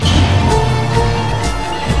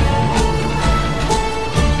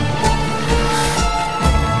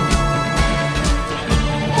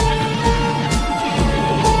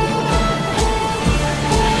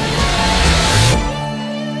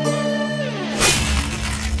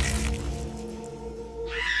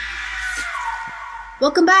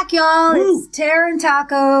Welcome back, y'all. Woo. It's Terror and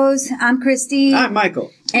Tacos. I'm Christy. I'm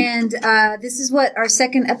Michael. And this is our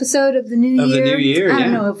second episode of the new year. Of the new year, I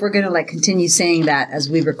don't know if we're going to continue saying that as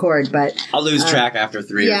we record, but... I'll lose track after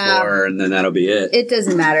 3 or 4, and then that'll be it. It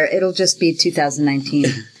doesn't matter. It'll just be 2019.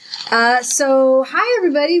 So, hi,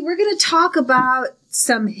 everybody. We're going to talk about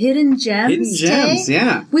some hidden gems Hidden gems, today.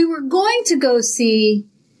 yeah. We were going to go see...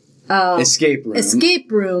 Escape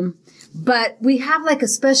Room. But we have a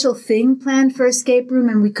special thing planned for Escape Room,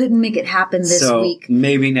 and we couldn't make it happen this week.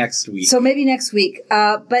 Maybe next week.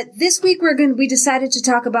 But this week we decided to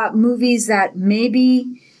talk about movies that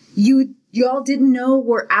maybe y'all didn't know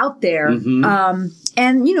were out there. Mm-hmm.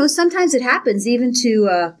 And sometimes it happens even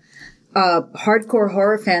to hardcore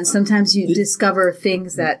horror fans. Sometimes you discover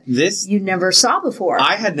things that you never saw before.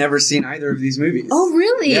 I had never seen either of these movies. Oh,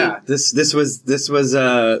 really? Yeah. This was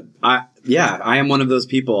I am one of those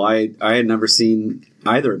people. I had never seen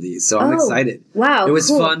either of these, so I'm excited. Wow. It was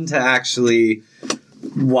cool. fun to actually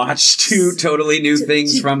watch two totally new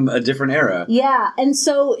things from a different era. Yeah, and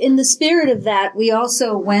so in the spirit of that, we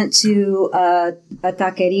also went to a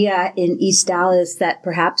taqueria in East Dallas that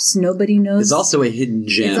perhaps nobody knows. It's also a hidden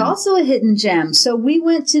gem. So we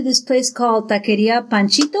went to this place called Taqueria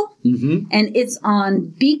Panchito, and it's on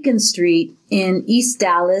Beacon Street in East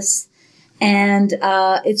Dallas. And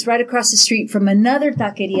it's right across the street from another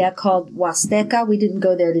taqueria called Huasteca. We didn't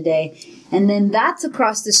go there today. And then that's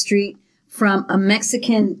across the street from a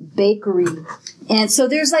Mexican bakery. And so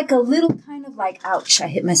there's a little kind of ouch, I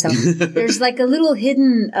hit myself. There's a little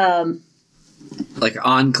hidden...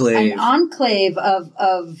 enclave. An enclave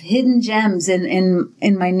of hidden gems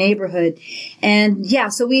in my neighborhood. And yeah,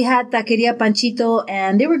 so we had Taqueria Panchito,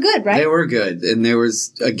 and they were good, right? They were good. And there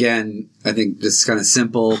was, again, I think this kind of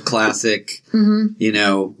simple, classic,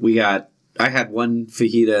 I had one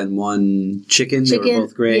fajita and one chicken. They were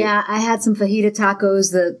both great. Yeah, I had some fajita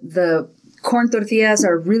tacos. The corn tortillas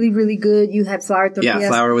are really, really good. You had flour tortillas. Yeah,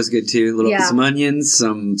 flour was good too. Some onions,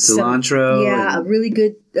 some cilantro. A really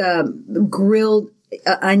good grilled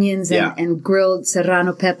onions and grilled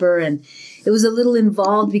serrano pepper. And it was a little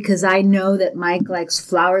involved because I know that Mike likes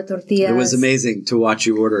flour tortillas. It was amazing to watch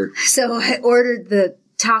you order. So I ordered the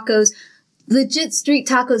tacos. Legit street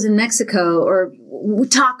tacos in Mexico, or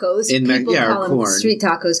tacos, people call them corn. Street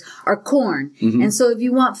tacos, are corn. Mm-hmm. And so if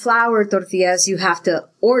you want flour tortillas, you have to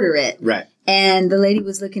order it. Right. And the lady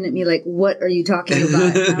was looking at me like, what are you talking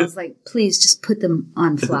about? And I was like, please just put them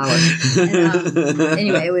on flour. And,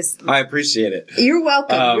 anyway, it was... I appreciate it. You're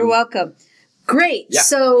welcome. You're welcome. Great. Yeah.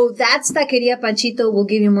 So that's Taqueria Panchito. We'll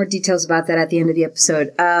give you more details about that at the end of the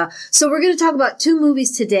episode. So we're going to talk about two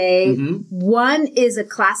movies today. Mm-hmm. One is a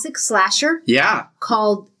classic slasher. Yeah.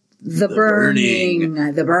 Called The Burning.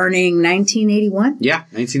 The Burning, 1981. Yeah,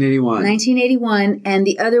 1981. 1981. And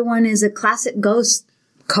the other one is a classic ghost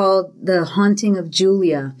called The Haunting of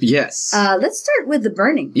Julia. Yes. Let's start with The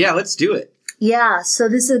Burning. Yeah, let's do it. Yeah, so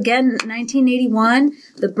this is, again, 1981.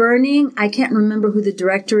 The Burning. I can't remember who the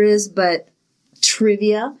director is, but...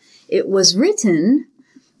 Trivia. It was written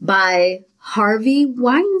by Harvey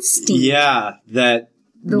Weinstein. Yeah, the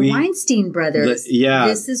Weinstein brothers.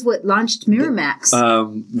 This is what launched Miramax.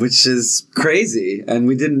 Which is crazy, and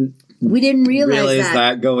we didn't realize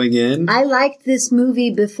that going in. I liked this movie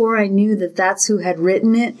before I knew that that's who had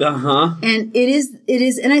written it. And it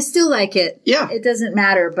is, and I still like it. Yeah. It doesn't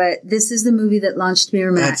matter, but this is the movie that launched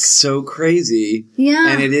Miramax. That's so crazy. Yeah.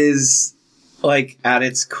 And it is... at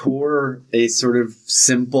its core, a sort of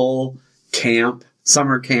simple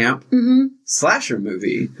summer camp slasher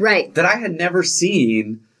movie. Right. That I had never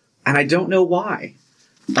seen, and I don't know why.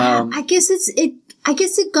 I guess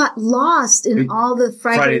it got lost in all the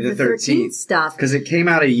Friday the 13th stuff. Because it came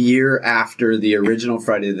out a year after the original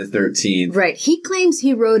Friday the 13th. Right. He claims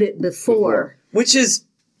he wrote it before. Which is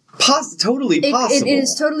totally possible. It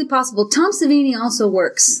is totally possible. Tom Savini also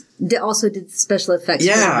did the special effects.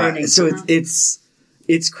 Yeah, so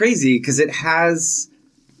it's crazy because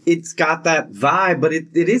it's got that vibe, but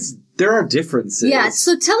there are differences. Yeah,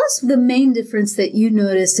 so tell us the main difference that you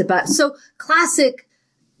noticed about classic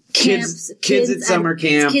camps, kids at summer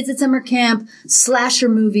camp, slasher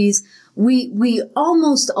movies. We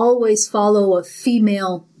almost always follow a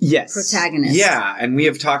female protagonist. Yeah, and we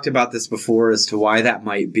have talked about this before as to why that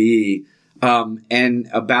might be. And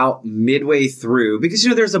about midway through, because,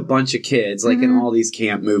 there's a bunch of kids, in all these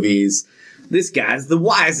camp movies. This guy's the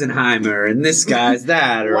Weisenheimer, and this guy's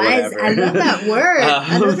that, or whatever. I love that word.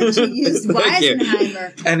 I love that you used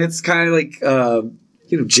Weisenheimer. And it's kind of like...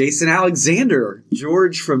 Jason Alexander,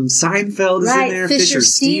 George from Seinfeld is in there. Fisher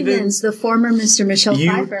Stevens, the former Mr. Michelle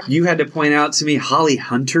Pfeiffer. You had to point out to me Holly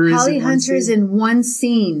Hunter is in one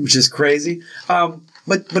scene. Which is crazy.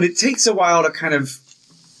 but it takes a while to kind of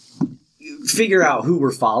figure out who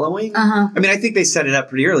we're following. I mean, I think they set it up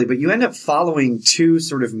pretty early, but you end up following two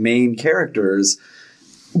sort of main characters.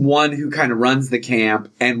 One who kind of runs the camp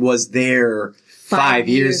and was there 5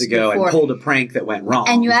 years ago before. And pulled a prank that went wrong.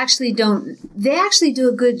 And you actually they actually do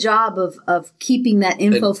a good job of keeping that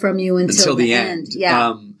info from you until the end.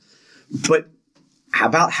 Yeah. But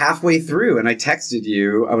about halfway through, and I texted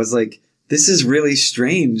you, I was like, this is really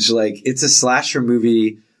strange. Like, it's a slasher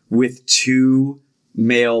movie with two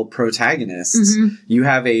male protagonists. You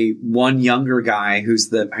have one younger guy who's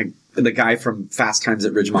the guy from Fast Times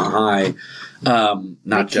at Ridgemont High.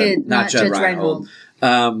 Not Judd Reinhold.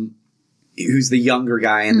 Who's the younger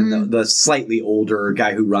guy, and then the slightly older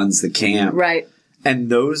guy who runs the camp. Right. And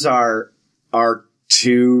those are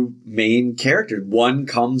two main characters. One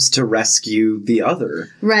comes to rescue the other.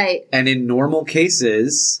 Right. And in normal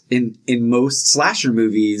cases, in most slasher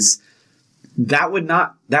movies, that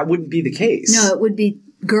wouldn't be the case. No, it would be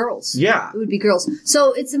girls. Yeah. It would be girls.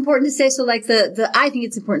 So it's important to say, I think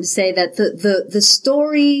it's important to say that the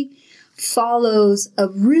story follows a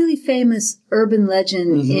really famous urban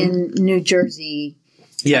legend in New Jersey.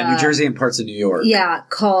 Yeah, New Jersey and parts of New York. Yeah,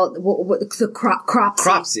 called the Cropsey.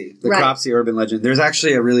 Cropsey. The Cropsey urban legend. There's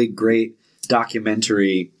actually a really great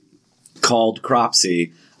documentary called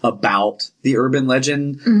Cropsey about the urban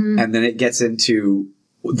legend, and then it gets into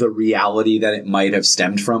the reality that it might have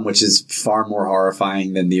stemmed from, which is far more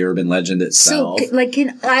horrifying than the urban legend itself. So,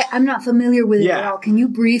 I'm not familiar with it at all. Can you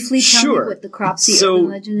briefly tell me what the Cropsey urban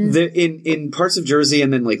legend is? In parts of Jersey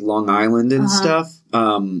and then like Long Island and stuff,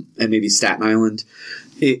 and maybe Staten Island,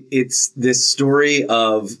 it's this story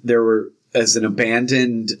of there were as an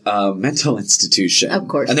abandoned mental institution. Of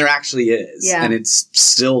course. And there actually is. Yeah. And it's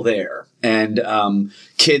still there. And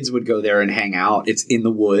kids would go there and hang out. It's in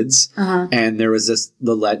the woods. And there was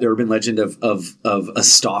the urban legend of a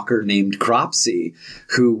stalker named Cropsey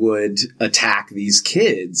who would attack these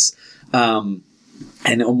kids. And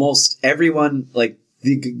almost everyone, like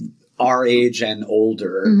our age and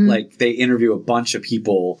older, like they interview a bunch of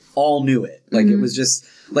people, all knew it. Like it was just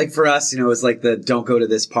like for us, it was like the don't go to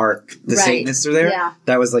this park, the Satanists are there. Yeah.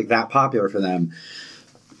 That was like that popular for them.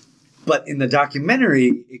 But in the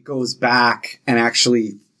documentary, it goes back and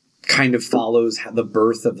actually kind of follows the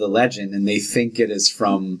birth of the legend. And they think it is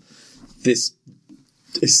from this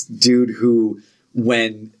dude who,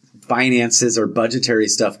 when finances or budgetary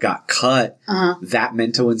stuff got cut, that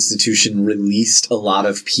mental institution released a lot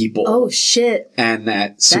of people. Oh, shit. And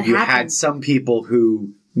you had some people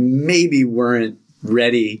who maybe weren't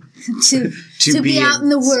ready to be out in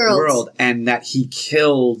the world. And that he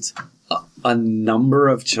killed a number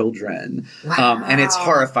of children. Wow. And it's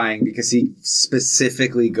horrifying because he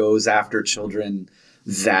specifically goes after children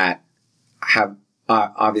that have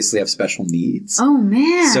obviously have special needs. Oh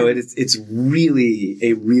man. So it's really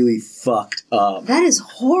a really fucked up. That is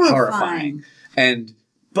horrifying.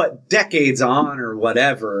 But decades on or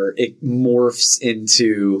whatever, it morphs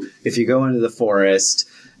into, if you go into the forest,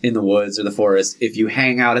 in the woods or the forest, if you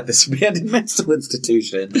hang out at this abandoned mental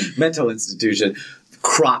institution,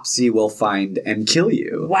 Cropsey will find and kill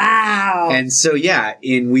you. Wow. And so,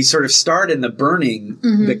 we sort of start in the burning,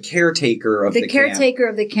 the caretaker of the camp. The caretaker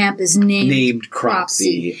of the camp is named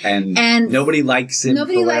Cropsey. And nobody likes him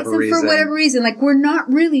for whatever reason. Like, we're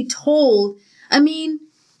not really told. I mean,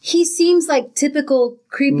 he seems like typical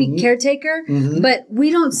creepy caretaker, but we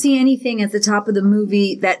don't see anything at the top of the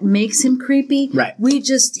movie that makes him creepy. Right. We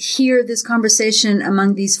just hear this conversation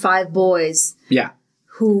among these 5 boys. Yeah.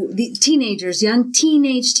 The teenagers, young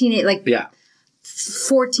teenage, like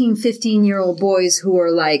 14, 15-year-old boys who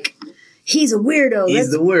are like, he's a weirdo.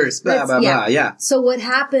 He's the worst, blah, blah, blah, yeah. So what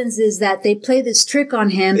happens is that they play this trick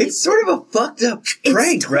on him. It's sort of a fucked up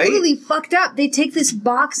prank, right? It's totally fucked up. They take this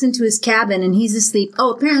box into his cabin and he's asleep.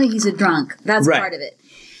 Oh, apparently he's a drunk. That's part of it.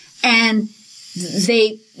 And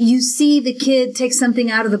you see the kid take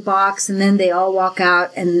something out of the box and then they all walk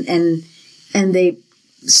out and they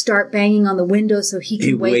start banging on the window so he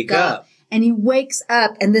can wake up. And he wakes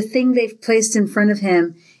up, and the thing they've placed in front of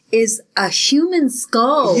him is a human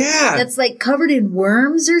skull. Yeah. That's like covered in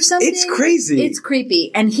worms or something. It's crazy. It's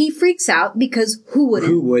creepy. And he freaks out because who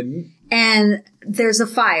wouldn't? Who wouldn't? And there's a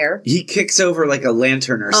fire. He kicks over like a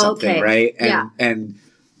lantern or something, right? And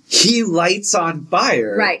he lights on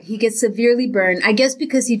fire. Right. He gets severely burned. I guess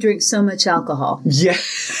because he drinks so much alcohol. Yeah.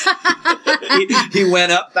 he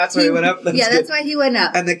went up. That's why he went up. That's why he went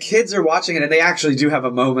up. And the kids are watching it, and they actually do have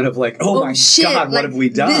a moment of like, oh my shit, God, what have we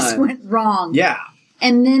done? This went wrong. Yeah.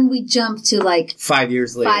 And then we jump to like 5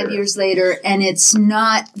 years later. 5 years later, and it's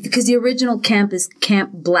not because the original camp is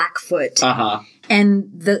Camp Blackfoot. and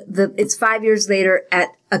it's 5 years later at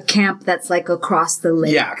a camp that's like across the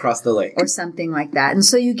lake. Yeah, across the lake. Or something like that. And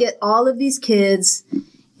so you get all of these kids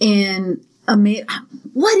in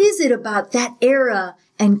what is it about that era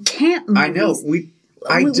and camp movies? I know. We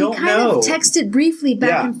don't know. We kind of texted briefly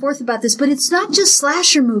back and forth about this, but it's not just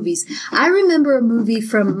slasher movies. I remember a movie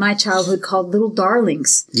from my childhood called Little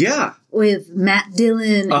Darlings. Yeah. With Matt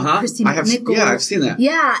Dillon and Christy McNichol. Yeah, I've seen that.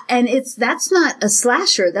 Yeah, and that's not a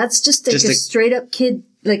slasher. That's just a straight up kid,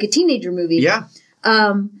 like a teenager movie. Yeah.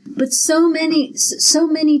 But so many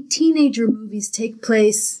teenager movies take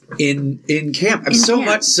place in camp. So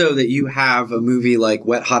much so that you have a movie like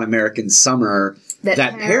Wet Hot American Summer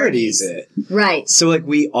that parodies it. Right. So like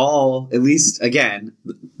we all, at least again,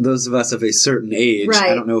 those of us of a certain age,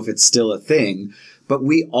 I don't know if it's still a thing, but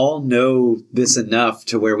we all know this enough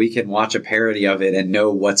to where we can watch a parody of it and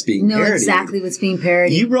know what's being parodied. Know exactly what's being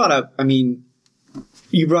parodied. You brought up an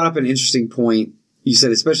interesting point. You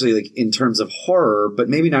said, especially like in terms of horror, but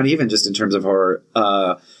maybe not even just in terms of horror.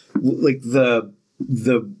 Like you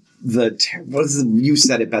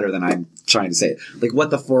said it better than I'm trying to say it. Like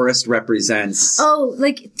what the forest represents. Oh,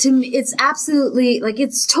 like to me, it's absolutely like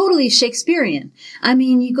it's totally Shakespearean. I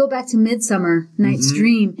mean, you go back to Midsummer Night's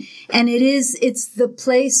Dream, and it's the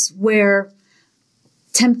place where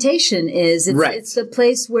temptation is. It's the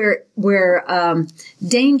place where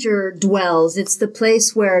danger dwells. It's the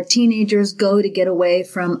place where teenagers go to get away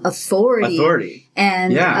from authority.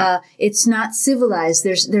 And it's not civilized.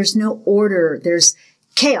 There's no order. There's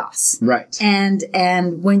chaos. Right. And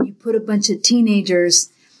when you put a bunch of teenagers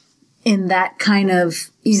in that kind of,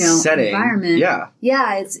 setting, environment.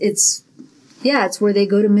 It's where they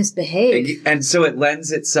go to misbehave. And so it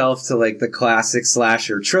lends itself to like the classic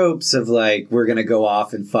slasher tropes of like, we're going to go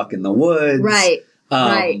off and fuck in the woods. Right.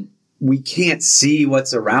 Right. We can't see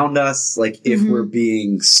what's around us. Like if we're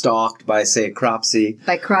being stalked by, say, Cropsy.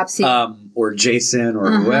 Or Jason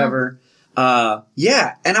or whoever.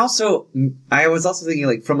 And also, I was also thinking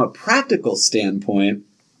like from a practical standpoint,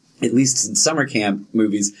 at least in summer camp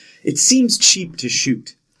movies, it seems cheap to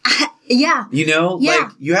shoot. Yeah.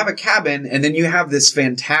 Like you have a cabin and then you have this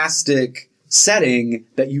fantastic setting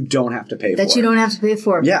that you don't have to pay for. That you don't have to pay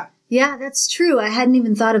for. Yeah. Yeah, that's true. I hadn't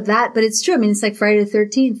even thought of that, but it's true. I mean, it's like Friday the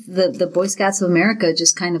 13th. The Boy Scouts of America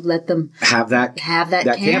just kind of let them have that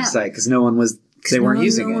campsite because no one was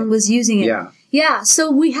using it. No one was using it. Yeah. Yeah. So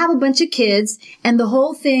we have a bunch of kids, and the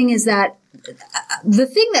whole thing is that the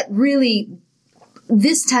thing that really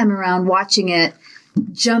this time around watching it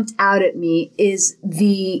jumped out at me is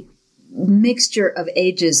the mixture of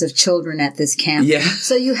ages of children at this camp. Yeah.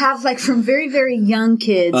 So you have like from very, very young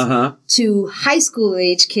kids to high school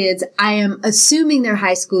age kids. I am assuming they're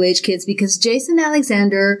high school age kids because Jason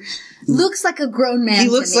Alexander looks like a grown man. He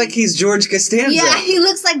looks like he's George Costanza. Yeah, he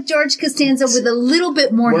looks like George Costanza with a little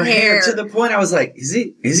bit more hair. To the point I was like, is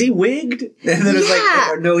he wigged? And then it was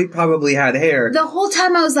like, no, he probably had hair. The whole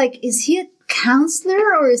time I was like, is he a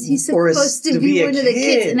counselor or is he supposed to be one of the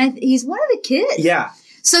kids? And he's one of the kids. Yeah.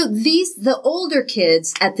 So the older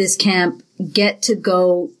kids at this camp get to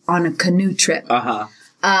go on a canoe trip.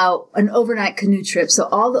 An overnight canoe trip. So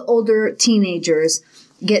all the older teenagers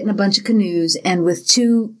get in a bunch of canoes, and with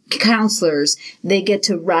two counselors, they get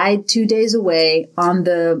to ride 2 days away on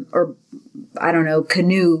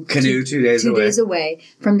canoe 2 days away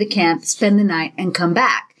from the camp, spend the night, and come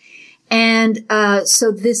back. And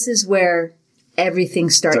so this is where everything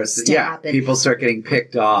starts to happen. People start getting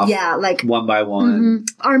picked off. Yeah, like one by one.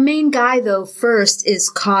 Our main guy, though, first is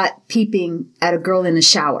caught peeping at a girl in a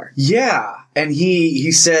shower. Yeah, and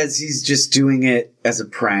he says he's just doing it as a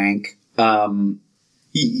prank.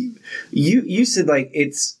 You said like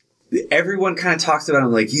it's everyone kind of talks about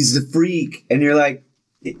him like he's the freak, and you're like,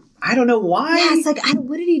 I don't know why. Yeah, it's like,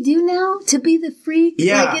 what did he do now to be the freak?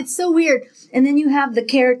 Yeah. Like, it's so weird. And then you have the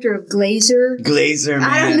character of Glazer. Glazer, man.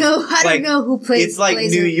 I don't know who plays Glazer. It's like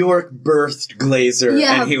New York birthed Glazer,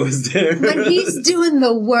 and he was there. But he's doing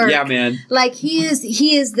the work. Yeah, man. Like, he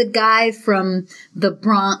is the guy from the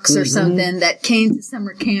Bronx or something that came to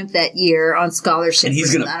summer camp that year on scholarship. And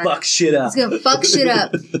he's going to fuck shit up. He's going to fuck shit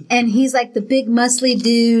up. And he's like the big muscly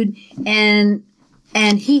dude,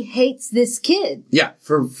 and he hates this kid. Yeah,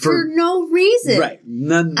 for no reason. Right.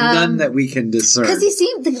 None that we can discern. Because he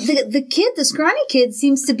seemed the kid, the scrawny kid,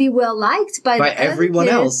 seems to be well liked by everyone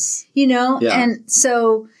else. Yeah. And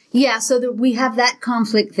so we have that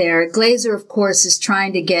conflict there. Glazer, of course, is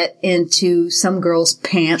trying to get into some girl's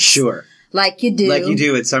pants. Sure. Like you do. Like you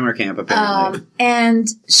do at summer camp, apparently. And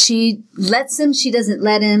she lets him, she doesn't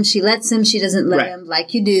let him. She lets him, she doesn't let him,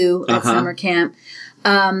 like you do at summer camp.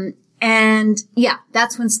 And yeah,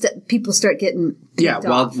 that's when people start getting picked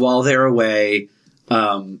off. While they're away,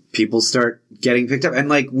 people start getting picked up. And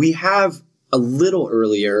like we have a little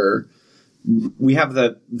earlier, we have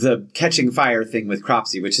the catching fire thing with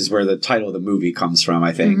Cropsy, which is where the title of the movie comes from,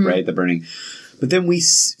 I think, right? The burning. But then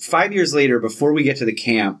 5 years later, before we get to the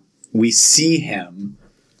camp, we see him.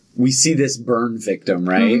 We see this burn victim,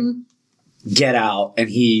 right? Get out, and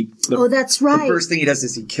that's right. The first thing he does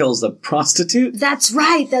is he kills a prostitute. That's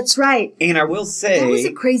right. And I will say, that was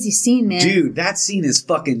a crazy scene, man. Dude, that scene is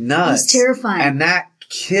fucking nuts. It's terrifying. And that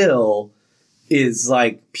kill is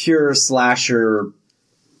like pure slasher.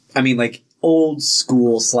 I mean, like old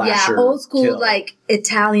school slasher. Yeah, old school, kill. like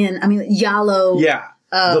Italian. I mean, giallo. Yeah.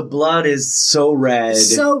 The blood is so red.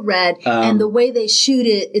 And the way they shoot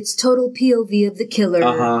it, it's total POV of the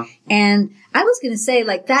killer. And I was going to say,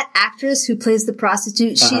 like, that actress who plays the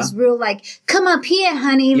prostitute, she's real like, come up here,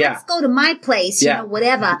 honey, let's go to my place, you know,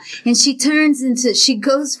 whatever. And she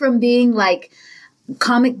goes from being like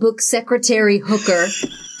comic book secretary hooker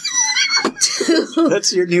to...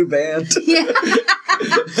 That's your new band. Yeah.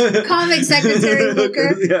 Comic secretary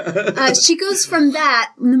hooker. She goes from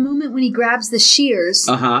that, the moment when he grabs the shears,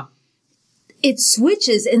 it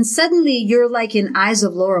switches, and suddenly you're like in Eyes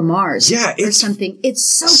of Laura Mars, or something. It's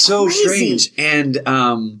so crazy. Strange. And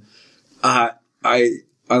I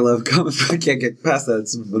love comic book. I can't get past that.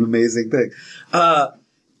 It's an amazing thing. I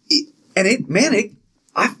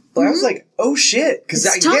was like, oh shit, because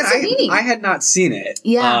I had not seen it.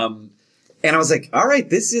 Yeah. And I was like, all right,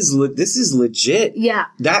 this is legit. Yeah.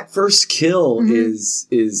 That first kill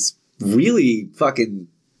is really fucking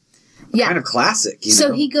kind of classic, you know?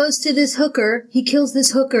 So he goes to this hooker, he kills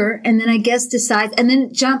this hooker, and then I guess decides, and then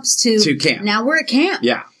it jumps to camp. Now we're at camp.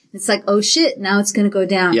 Yeah. It's like, oh shit, now it's going to go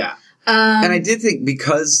down. Yeah. And I did think,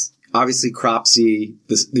 because obviously Cropsy,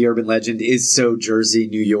 the urban legend, is so Jersey,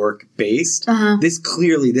 New York based, this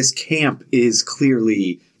camp is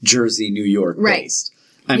clearly Jersey, New York based.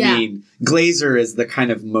 I mean, Glazer is the kind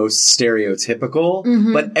of most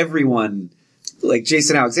stereotypical, but everyone, like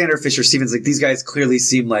Jason Alexander, Fisher Stevens, like these guys clearly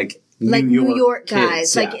seem like New York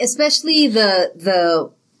guys. Kids, like especially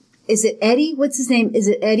the is it Eddie? What's his name? Is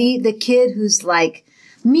it Eddie? The kid who's like,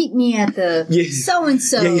 meet me at the so and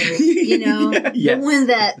so. You know, the one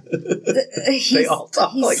that they all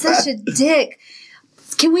talk he's like such that. a dick.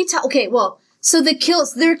 Can we talk? Okay, well. So there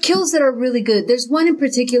are kills that are really good. There's one in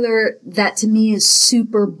particular that to me is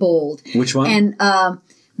super bold. Which one? And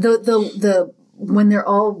the when they're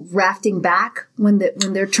all rafting back, when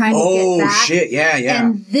they're trying to get back. Oh shit! Yeah.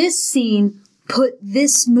 And this scene put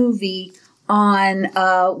this movie on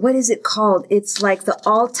what is it called? It's like the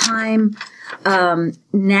all-time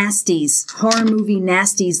nasties, horror movie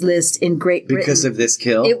nasties list in Great Britain. Because of this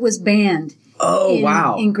kill? It was banned.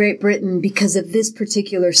 In Great Britain because of this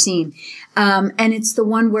particular scene. And it's the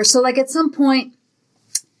one where, so like at some point,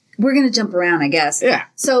 we're going to jump around, I guess. Yeah.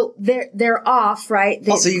 So they're off, right?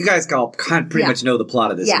 Also, you guys all kind of pretty much know the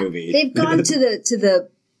plot of this movie. They've gone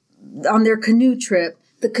on their canoe trip.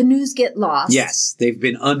 The canoes get lost. Yes. They've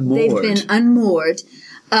been unmoored.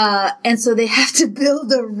 And so they have to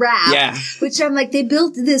build a raft. Yeah. Which I'm like, they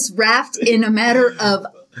built this raft in a matter of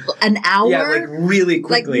an hour. Yeah, like really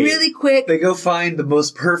quickly. Like really quick. They go find the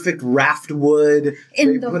most perfect raft wood.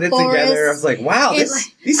 They put it together. I was like, wow,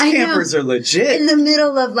 these campers are legit. In the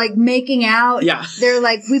middle of like making out. Yeah. They're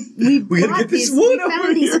like, we gotta get this wood we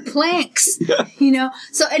found these planks. You know?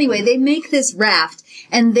 So anyway, they make this raft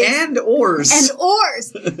and oars.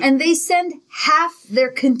 And they send half their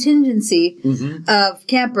contingency of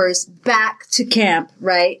campers back to camp,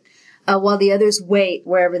 right? While the others wait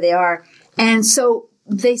wherever they are. And so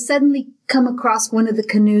they suddenly come across one of the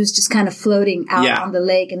canoes just kind of floating out on the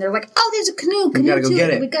lake. And they're like, oh, there's a canoe. We gotta go get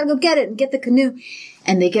it. We gotta go get it and get the canoe.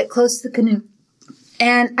 And they get close to the canoe.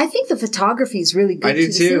 And I think the photography is really good. I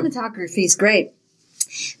do too. The cinematography is great.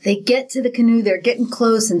 They get to the canoe. They're getting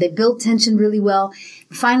close and they build tension really well.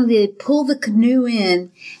 Finally, they pull the canoe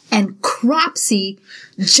in and Cropsy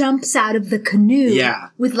jumps out of the canoe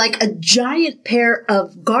with like a giant pair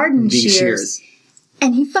of garden shears.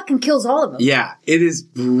 And he fucking kills all of them. Yeah, it is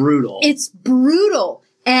brutal. It's brutal.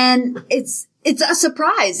 And it's a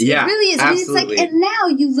surprise. Yeah, it really is. Absolutely. I mean, it's like, and now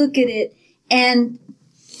you look at it and,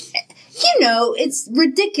 you know, it's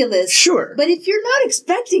ridiculous. Sure. But if you're not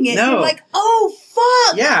expecting it, you're like, oh,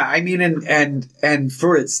 fuck. Yeah, I mean, and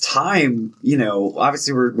for its time, you know,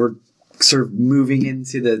 obviously we're sort of moving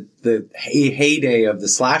into the heyday of the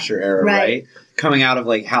slasher era, right? Coming out of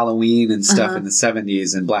like Halloween and stuff in the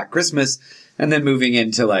 70s and Black Christmas. And then moving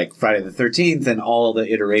into like Friday the 13th and all the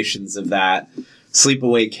iterations of that,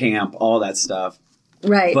 Sleepaway Camp, all that stuff.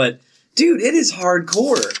 Right. But dude, it is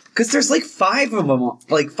hardcore. Because there's like five of them on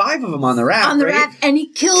the raft. On the right? raft, and he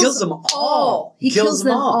kills them all. He kills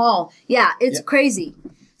them all. Yeah, it's crazy.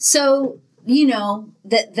 So, you know,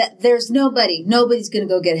 that there's nobody's going to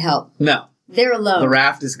go get help. No. They're alone. The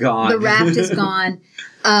raft is gone. The raft is gone.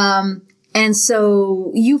 And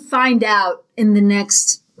so you find out in the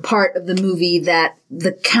next part of the movie that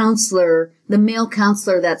the counselor, the male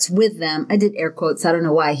counselor that's with them, I did air quotes, I don't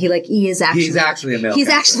know why. He's actually a male He's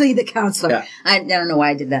counselor. Actually the counselor. Yeah. I don't know why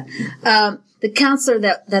I did that. The counselor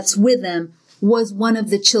that's with them was one of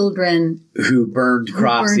the children who burned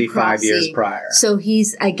Cropsey 5 years prior. So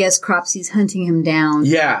I guess Cropsey's hunting him down.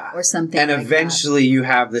 Yeah. Or something and like eventually you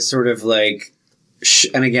have this sort of like,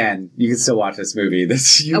 and again, you can still watch this movie.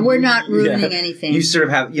 We're not ruining anything. You sort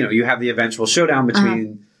of have, you have the eventual showdown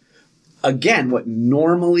between, again, what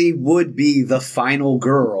normally would be the final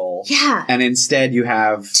girl. Yeah. And instead you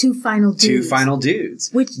have two final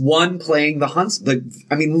dudes. One playing the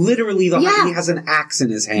literally he has an axe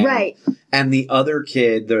in his hand. Right. And the other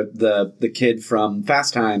kid, the kid from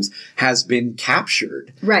Fast Times, has been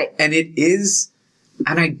captured. Right. And it is,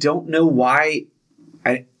 and I don't know why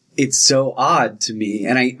it's so odd to me.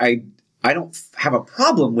 And I don't have a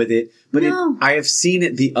problem with it, but I have seen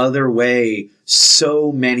it the other way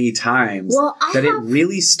so many times that it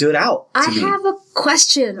really stood out to me. I have a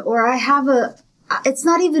question, or it's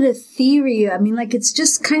not even a theory. I mean, like, it's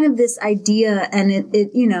just kind of this idea, and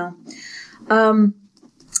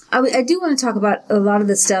I do want to talk about a lot of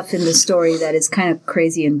the stuff in the story that is kind of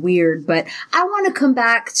crazy and weird, but I want to come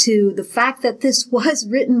back to the fact that this was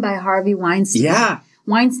written by Harvey Weinstein. Yeah.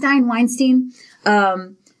 Weinstein.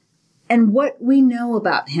 And what we know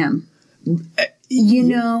about him.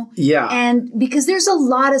 Yeah. And because there's a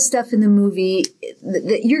lot of stuff in the movie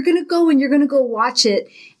that you're going to go and you're going to go watch it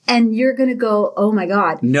and you're going to go, oh my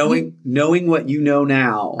God. Knowing what you know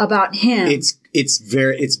now about him. It's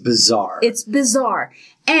bizarre. It's bizarre.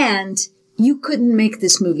 And you couldn't make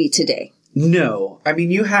this movie today. No. I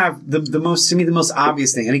mean, you have the most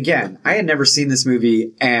obvious thing. And again, I had never seen this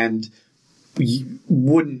movie and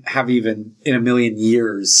wouldn't have even in a million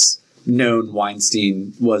years known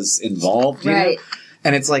Weinstein was involved. Right. Know?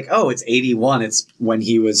 And it's like, oh, it's 81. It's when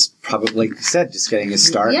he was probably, like you said, just getting his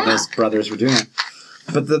start. Yeah. And his brothers were doing it.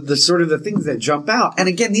 But the sort of the things that jump out. And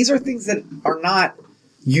again, these are things that are not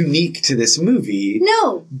unique to this movie.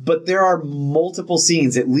 No. But there are multiple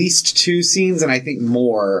scenes, at least 2 scenes, and I think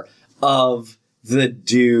more, of the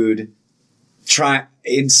dude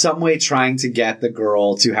in some way trying to get the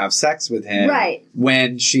girl to have sex with him. Right.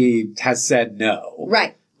 When she has said no.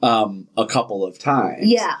 Right. A couple of times.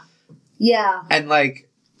 Yeah. Yeah. And like,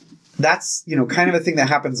 that's, kind of a thing that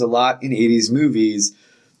happens a lot in 80s movies.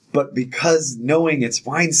 But because knowing it's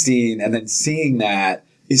Weinstein and then seeing that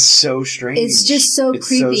is so strange. It's just so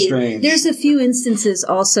creepy. So strange. There's a few instances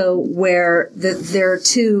also where there are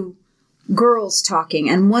 2 girls talking,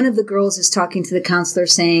 and one of the girls is talking to the counselor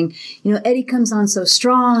saying, Eddie comes on so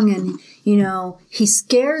strong and, he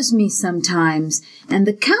scares me sometimes. And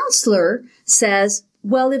the counselor says,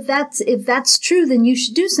 well, if that's true, then you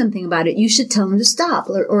should do something about it. You should tell him to stop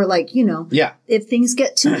or yeah. If things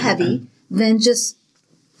get too heavy, then just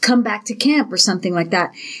come back to camp or something like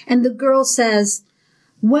that. And the girl says,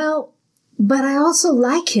 well, but I also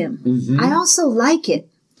like him. Mm-hmm. I also like it.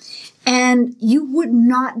 And you would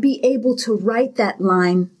not be able to write that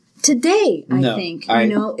line today, I think.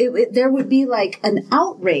 There would be like an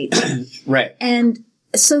outrage. Right. And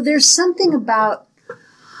so there's something about,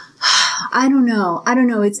 I don't know.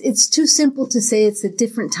 It's too simple to say it's a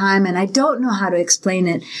different time, and I don't know how to explain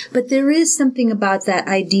it. But there is something about that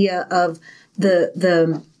idea of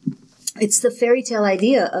it's the fairy tale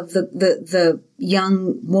idea of the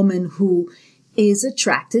young woman who is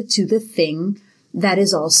attracted to the thing that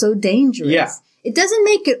is also dangerous. Yeah. It doesn't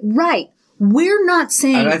make it right. We're not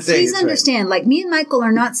saying, please understand, like me and Michael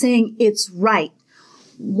are not saying it's right.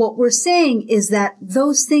 What we're saying is that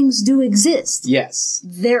those things do exist. Yes.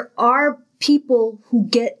 There are people who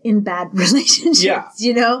get in bad relationships,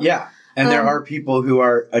 Yeah. And there are people who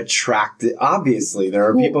are attracted, obviously, there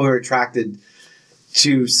are people who are attracted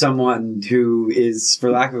to someone who is,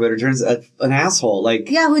 for lack of a better terms, an asshole.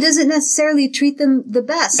 Who doesn't necessarily treat them the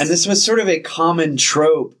best. And this was sort of a common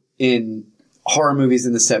trope in horror movies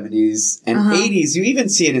in the 70s and 80s. You even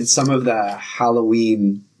see it in some of the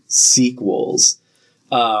Halloween sequels.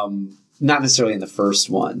 Not necessarily in the first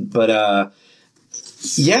one, but and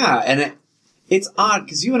it's odd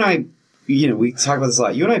because you and I, we talk about this a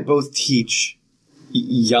lot. You and I both teach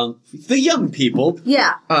the young people,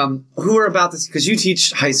 who are about this, because you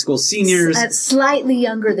teach high school seniors, slightly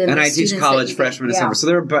younger than, and I teach college freshmen and summer, so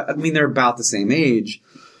they're about the same age,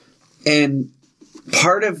 and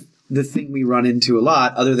part of the thing we run into a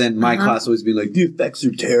lot, other than my class always being like, the effects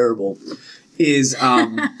are terrible, is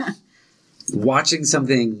watching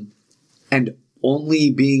something and only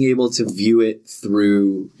being able to view it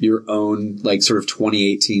through your own, like, sort of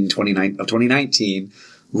 2019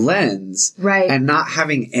 lens. Right. And not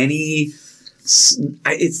having any...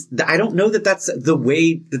 I don't know that that's the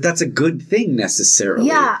way that that's a good thing necessarily.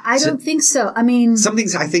 Yeah, I don't think so. I mean, some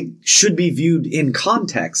things I think should be viewed in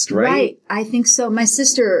context, right? Right. I think so. My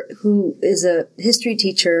sister, who is a history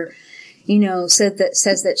teacher, says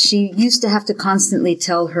that she used to have to constantly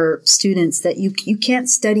tell her students that you can't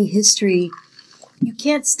study history. You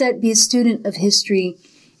can't be a student of history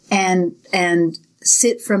and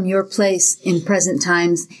sit from your place in present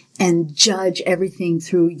times and judge everything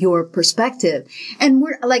through your perspective. And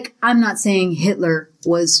we're like, I'm not saying Hitler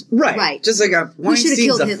was right. Just like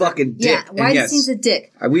Weinstein's a fucking dick. Yeah, Weinstein's a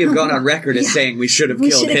dick. We have gone on record as saying we should have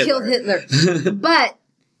killed Hitler. But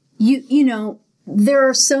there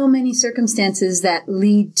are so many circumstances that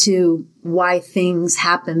lead to why things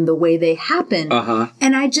happen the way they happen.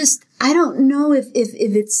 And I don't know if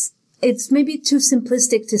it's maybe too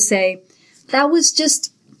simplistic to say that was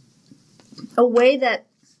just a way that,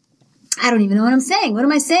 I don't even know what I'm saying. What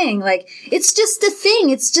am I saying? Like, it's just a thing.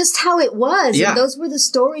 It's just how it was. Yeah. And those were the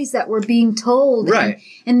stories that were being told. Right.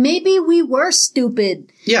 And maybe we were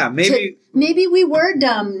stupid. Yeah, maybe we were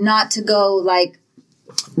dumb not to go like,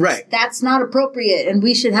 right. That's not appropriate. And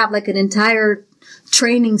we should have like an entire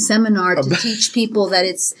training seminar to teach people that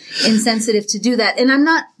it's insensitive to do that. And I'm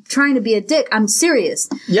not trying to be a dick. I'm serious.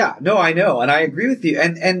 Yeah, no, I know. And I agree with you.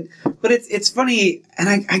 But it's funny. And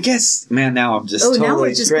I guess, man, now I'm just totally now we're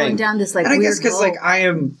just straying. going down this like and weird I guess because like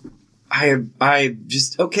I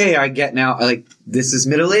just, okay, I get now, like, this is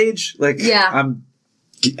middle age. Like, yeah. I'm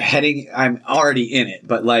already in it,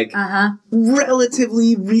 but like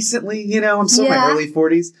relatively recently, I'm still in my early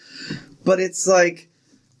 40s. But it's like,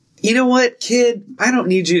 you know what, kid? I don't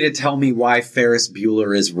need you to tell me why Ferris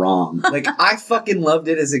Bueller is wrong. Like, I fucking loved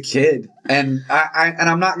it as a kid. And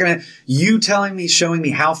I'm not gonna, you showing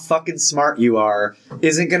me how fucking smart you are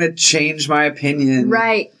isn't gonna change my opinion.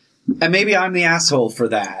 Right. And maybe I'm the asshole for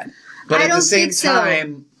that. But at the same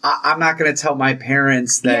time, I'm not gonna tell my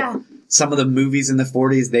parents that some of the movies in the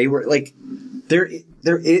 40s, they were like,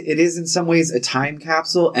 it is in some ways a time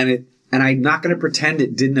capsule, and I'm not going to pretend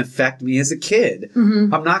it didn't affect me as a kid.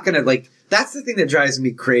 Mm-hmm. I'm not going to, like, that's the thing that drives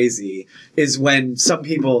me crazy is when some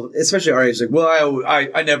people, especially our age, like, well,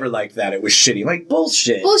 I never liked that. It was shitty. Like,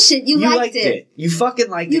 bullshit. Bullshit. You liked it. You fucking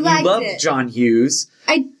liked it. You loved John Hughes.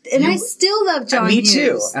 I still love John Hughes. Me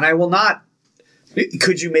too. And I will not.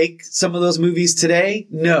 Could you make some of those movies today?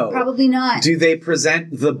 No. Probably not. Do they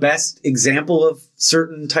present the best example of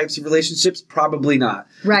certain types of relationships? Probably not.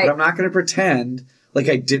 Right. But I'm not going to pretend like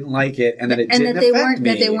I didn't like it and that it didn't affect me.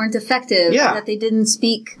 That they weren't effective. Yeah. That they didn't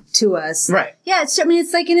speak to us. Right. Yeah. It's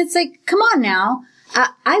like, come on now.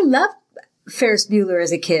 I loved Ferris Bueller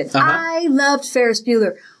as a kid. I loved Ferris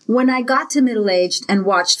Bueller. When I got to middle-aged and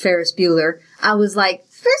watched Ferris Bueller, I was like,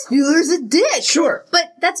 Ferris Bueller's a dick. Sure.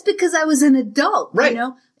 But that's because I was an adult. Right.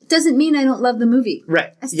 It doesn't mean I don't love the movie.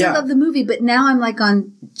 Right. I still love the movie, but now I'm like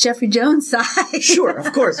on Jeffrey Jones' side. Sure,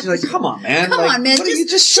 of course. You're like, come on, man. Come on, man.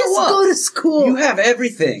 Just show up. Go to school. You have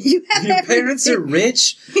everything. Your parents are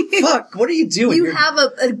rich. Fuck, what are you doing? You have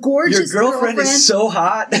a gorgeous Your girlfriend is so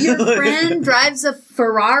hot. Your friend drives a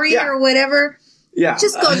Ferrari or whatever. Yeah.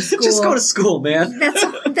 Just go to school. Just go to school, man.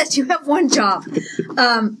 That you have one job.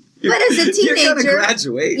 But as a teenager, you're gonna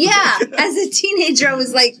graduate. Yeah, as a teenager, I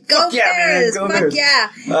was like, "Go Ferris, fuck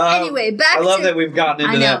yeah!" Anyway, back. I love that we've gotten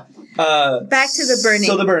into that. Back to the burning.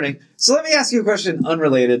 So the burning. So let me ask you a question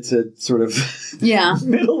unrelated to sort of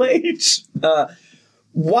middle age.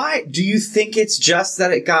 Why do you think it's just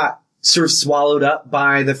that it got sort of swallowed up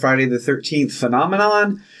by the Friday the 13th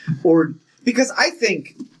phenomenon, or because I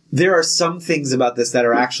think there are some things about this that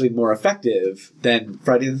are actually more effective than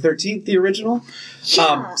Friday the 13th, the original.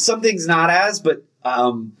 Yeah. Some things not as, but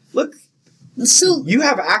look, so you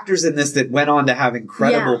have actors in this that went on to have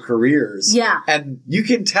incredible careers. Yeah. And you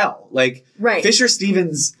can tell, like, Fisher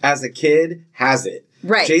Stevens as a kid has it.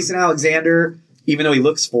 Right. Jason Alexander, even though he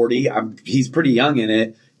looks 40, he's pretty young in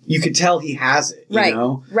it. You can tell he has it, you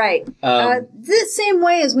know? Right. The same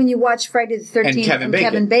way as when you watch Friday the 13th and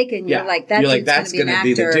Kevin Bacon, you're like, that's going to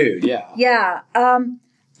be the dude, Yeah.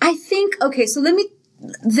 I think, so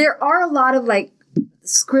there are a lot of, like,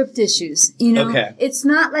 script issues, Okay. It's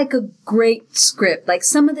not like a great script. Like,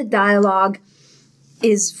 some of the dialogue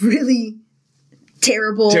is really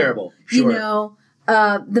terrible. Sure.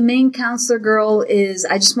 The main counselor girl is,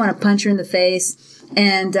 I just want to punch her in the face.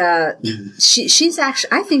 And she's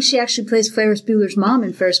actually, I think she actually plays Ferris Bueller's mom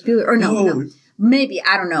in Ferris Bueller. Or no, maybe,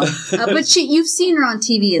 I don't know. But you've seen her on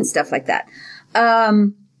TV and stuff like that.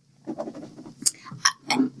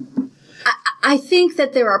 I think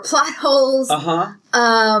that there are plot holes. I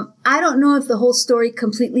don't know if the whole story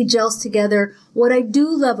completely gels together. What I do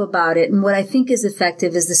love about it and what I think is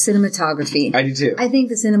effective is the cinematography. I do too. I think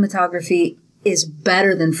the cinematography is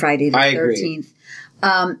better than Friday the 13th.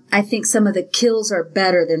 I think some of the kills are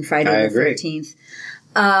better than Friday the 13th.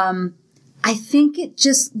 I think it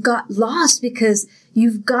just got lost because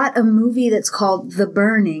you've got a movie that's called The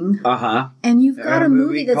Burning. And you've got a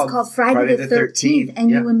movie that's called Friday the 13th. And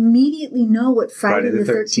you immediately know what Friday the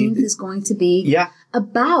 13th is going to be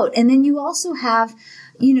about. And then you also have,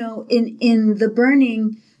 you know, in The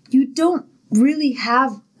Burning, you don't really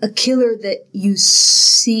have a killer that you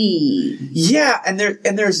see. Yeah, and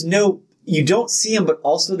there's no, you don't see him, but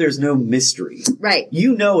also there's no mystery. Right.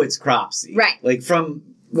 You know it's Cropsey. Right. Like from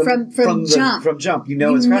Jump. From Jump, you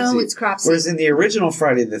know it's Cropsey. Whereas in the original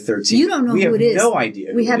Friday the 13th, you don't know who it is. We have no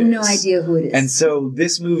idea. We have no idea who it is. And so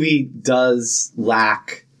this movie does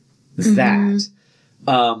lack that.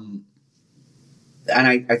 And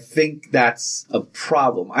I think that's a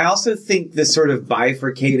problem. I also think this sort of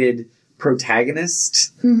bifurcated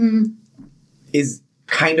protagonist is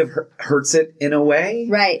kind of hurts it in a way.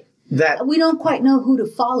 Right. That we don't quite know who to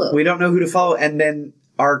follow. We don't know who to follow. And then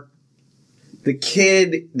the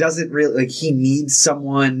kid doesn't really, like, he needs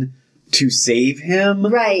someone to save him.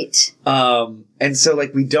 Right. And so,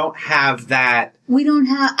 like, we don't have that. We don't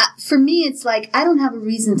have, for me, it's like, I don't have a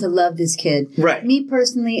reason to love this kid. Right. Me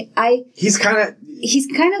personally, He's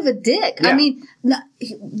kind of a dick. Yeah. I mean,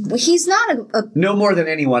 he's not no more than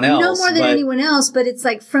anyone else. No more than anyone else, but it's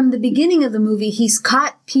like from the beginning of the movie, he's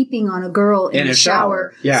caught peeping on a girl in a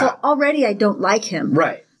shower. Yeah. So already I don't like him.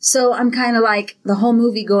 Right. So I'm kind of like the whole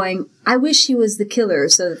movie going, I wish he was the killer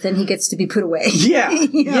so that then he gets to be put away. Yeah.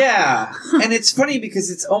 You know? Yeah. And it's funny because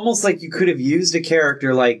it's almost like you could have used a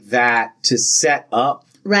character like that to set up.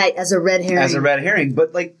 Right, as a red herring.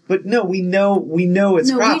 But no, we know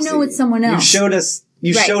it's Cropsey. We know it's someone else.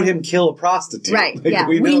 You showed him kill a prostitute. Right, yeah.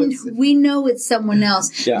 We know it's someone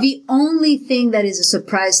else. Yeah. The only thing that is a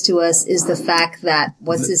surprise to us is the fact that,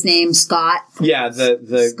 what's his name, Scott? Yeah,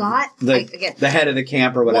 Scott? The head of the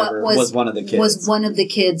camp or whatever was one of the kids. Was one of the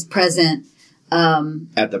kids present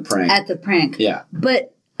at the prank. At the prank. Yeah.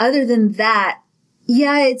 But other than that,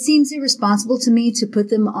 yeah, it seems irresponsible to me to put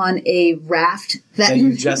them on a raft that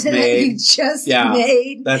you just made.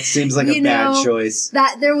 Made. That seems like a bad choice.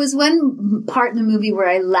 That there was one part in the movie where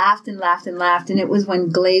I laughed and laughed and laughed, and it was when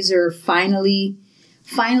Glazer finally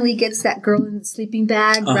gets that girl in the sleeping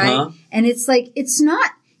bag, right? And it's like, it's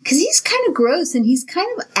not, because he's kind of gross and he's kind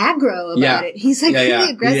of aggro about it. He's like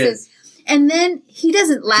really aggressive. And then he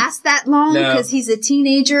doesn't last that long because he's a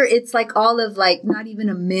teenager. It's like all of like not even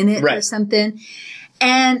a minute or something.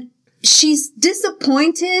 And she's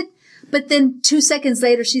disappointed, but then 2 seconds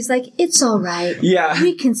later, she's like, it's all right. Yeah.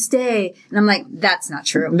 We can stay. And I'm like, that's not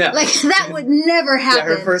true. No. Like, that would never happen.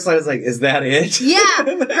 Yeah, her first line is like, is that it? Yeah.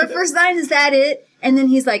 Her first line is that it? And then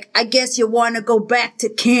he's like, I guess you want to go back to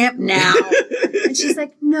camp now. And she's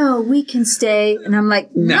like, no, we can stay. And I'm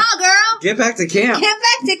like, no, girl. Get back to camp. Get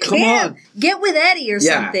back to camp. Get with Eddie or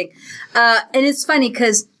something. And it's funny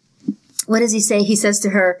because what does he say? He says to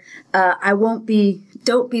her, don't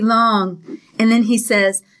be long. And then he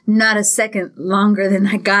says, not a second longer than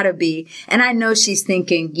I gotta be. And I know she's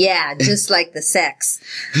thinking, yeah, just like the sex.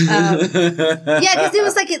 Yeah, because it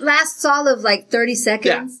was like it lasts all of like 30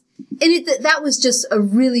 seconds. Yeah. And that was just a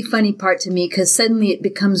really funny part to me because suddenly it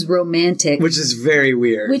becomes romantic. Which is very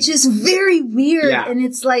weird. Yeah. And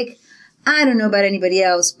it's like, I don't know about anybody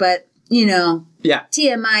else, but, you know,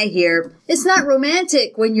 TMI here. It's not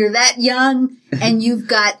romantic when you're that young and you've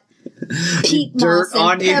got peat moss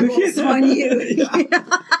and pebbles on you.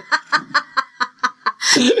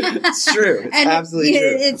 It's true. It's absolutely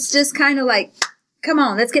true. It's just kind of like, come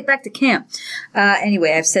on, let's get back to camp.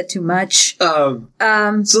 Anyway, I've said too much. So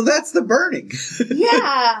that's The Burning.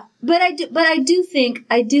 Yeah, but I do think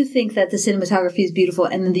that the cinematography is beautiful,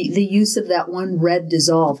 and the use of that one red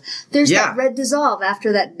dissolve. There's that red dissolve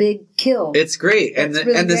after that big kill. It's great, and the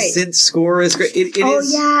synth score is great. It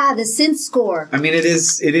is, the synth score. I mean, it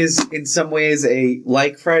is in some ways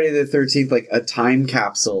like Friday the 13th, like a time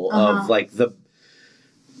capsule of like the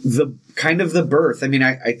kind of the birth. I mean,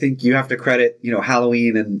 I think you have to credit, you know,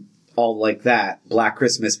 Halloween and all like that, Black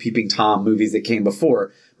Christmas, Peeping Tom movies that came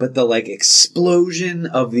before, but the like explosion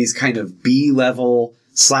of these kind of B-level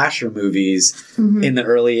slasher movies in the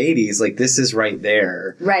early 80s, like this is right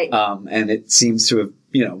there. Right. And it seems to have,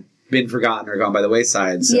 you know, been forgotten or gone by the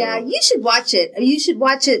wayside. So. Yeah, you should watch it. You should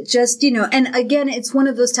watch it just, and again, it's one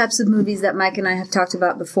of those types of movies that Mike and I have talked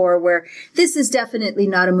about before where this is definitely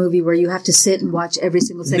not a movie where you have to sit and watch every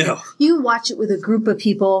single second. No. You watch it with a group of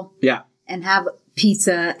people. Yeah. And have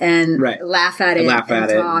pizza and laugh at it and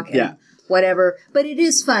talk and whatever. But it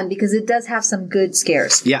is fun because it does have some good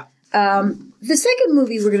scares. Yeah. The second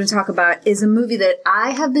movie we're going to talk about is a movie that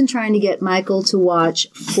I have been trying to get Michael to watch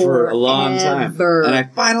for a long time. And I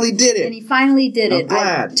finally did it. And he finally did it. I'm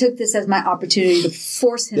glad. I took this as my opportunity to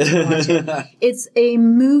force him to watch it. It's a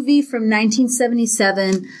movie from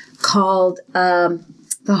 1977 called The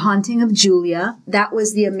Haunting of Julia. That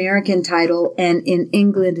was the American title. And in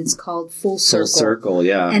England, it's called Full Circle. Full Circle,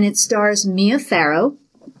 yeah. And it stars Mia Farrow.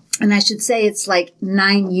 And I should say it's like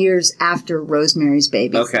 9 years after Rosemary's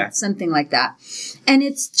Baby. Okay. Something like that. And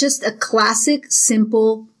it's just a classic,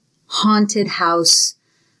 simple, haunted house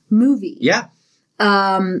movie. Yeah.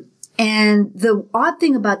 And the odd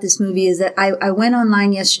thing about this movie is that I went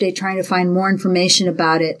online yesterday trying to find more information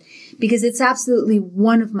about it because it's absolutely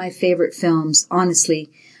one of my favorite films,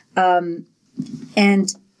 honestly. And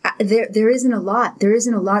there isn't a lot. There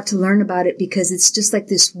isn't a lot to learn about it because it's just like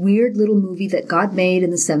this weird little movie that God made in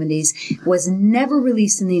the 70s, was never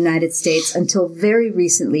released in the United States until very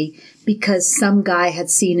recently because some guy had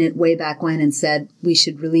seen it way back when and said we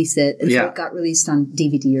should release it. And so it got released on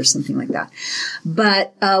DVD or something like that.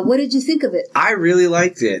 But what did you think of it? I really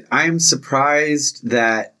liked it. I am surprised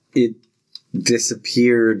that it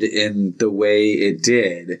disappeared in the way it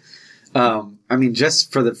did. I mean,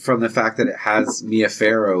 just from the fact that it has Mia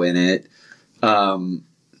Farrow in it, and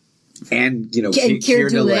Keir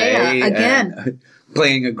Dullea again,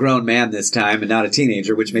 playing a grown man this time and not a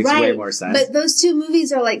teenager, which makes way more sense. But those two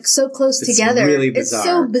movies are like so close together. Really bizarre. It's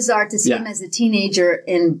so bizarre to see him as a teenager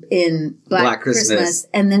in Black Christmas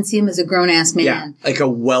and then see him as a grown ass man. Yeah, like a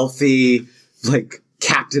wealthy, like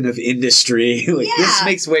captain of industry. This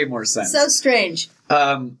makes way more sense. So strange.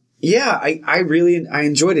 Yeah, I really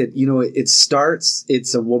enjoyed it. It starts,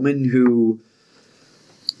 it's a woman who,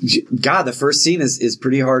 God, the first scene is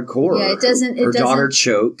pretty hardcore. Yeah, it doesn't. Her daughter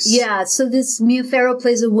chokes. Yeah, so this Mia Farrow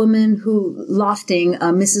plays a woman who,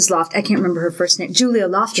 Mrs. Loft, I can't remember her first name, Julia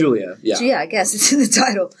Lofting. Julia, yeah. Yeah, I guess it's in the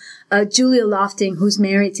title. Julia Lofting, who's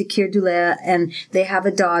married to Keir Dullea, and they have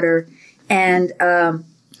a daughter, and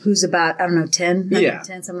who's about, 10, 10,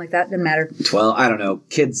 something like that, doesn't matter. 12, I don't know.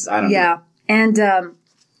 Kids, I don't know. Yeah, and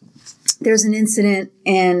there's an incident,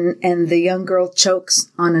 and the young girl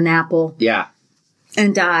chokes on an apple. Yeah.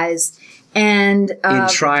 And dies. And in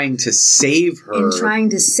trying to save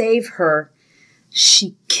her,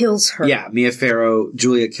 she kills her. Yeah, Mia Farrow,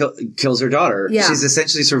 Julia kills her daughter. Yeah. She's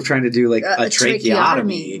essentially sort of trying to do like a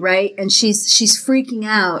tracheotomy. Right? And she's freaking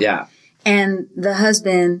out. Yeah. And the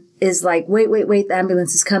husband is like, wait, the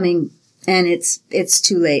ambulance is coming, and it's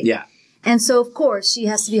too late. Yeah. And so, of course, she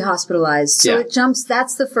has to be hospitalized. So it jumps,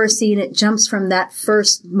 that's the first scene. It jumps from that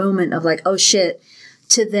first moment of like, oh shit,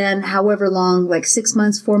 to then however long, like 6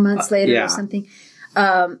 months, 4 months later or something,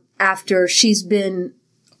 after she's been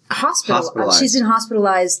hospitalized. She's been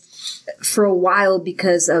hospitalized for a while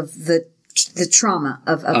because of the trauma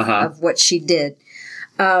of what she did.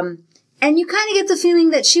 And you kind of get the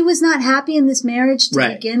feeling that she was not happy in this marriage to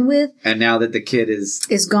begin with. And now that the kid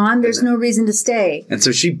is gone, there's no reason to stay. And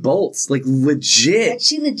so she bolts, like legit.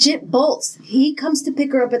 She legit bolts. He comes to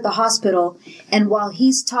pick her up at the hospital, and while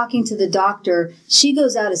he's talking to the doctor, she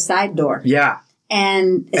goes out a side door. Yeah.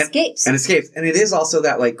 And escapes. And it is also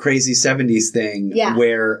that like crazy 70s thing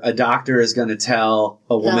where a doctor is going to tell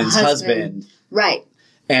a woman's husband. Right.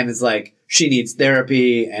 And it's like, she needs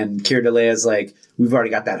therapy, and Keir Dullea is like, we've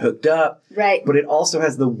already got that hooked up. Right. But it also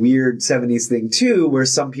has the weird 70s thing, too, where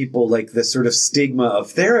some people, like, the sort of stigma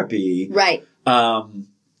of therapy. Right.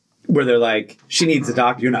 Where they're like, she needs a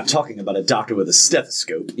doctor. You're not talking about a doctor with a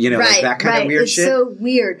stethoscope. Like that kind of weird shit. It's so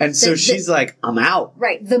weird. And so she's like, I'm out.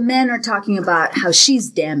 Right. The men are talking about how she's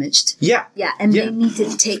damaged. Yeah. Yeah. And they need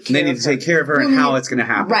to take care of her. They need to take care of her and how it's going to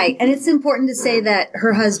happen. Right. And it's important to say that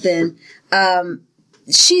her husband,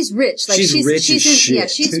 she's rich. Like she's rich as shit. Yeah,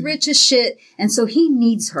 she's rich as shit. And so he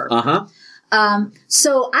needs her. Uh-huh.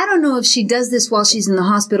 So I don't know if she does this while she's in the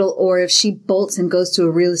hospital or if she bolts and goes to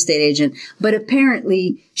a real estate agent. But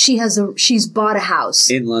apparently she's bought a house.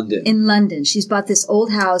 In London. In London. She's bought this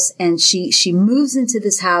old house and she moves into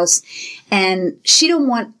this house and she don't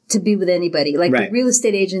want to be with anybody. Like the real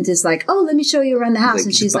estate agent is like, oh, let me show you around the house.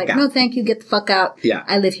 And she's like, no, thank you. Get the fuck out. Yeah.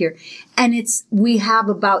 I live here. And we have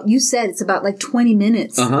about, you said it's about like 20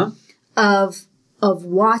 minutes of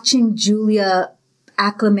watching Julia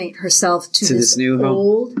acclimate herself to this new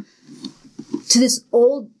old, home. to this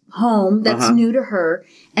old home that's new to her,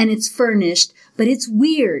 and it's furnished, but it's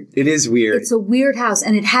weird. It is weird. It's a weird house,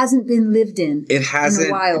 and it hasn't been lived in. It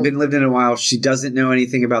hasn't been lived in a while. She doesn't know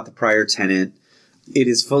anything about the prior tenant. It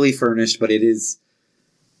is fully furnished, but it's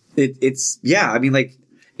I mean, like,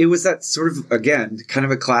 it was that sort of, again, kind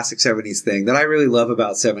of a classic 70s thing that I really love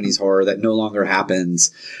about 70s horror that no longer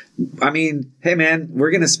happens. I mean, hey man, we're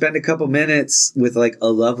going to spend a couple minutes with like a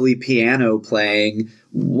lovely piano playing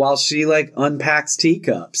while she like unpacks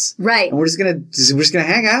teacups. Right. And we're just going to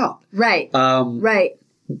hang out. Right. Right.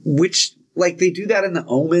 Which, like, they do that in The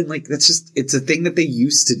Omen. Like, that's just, it's a thing that they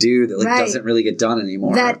used to do that, like, doesn't really get done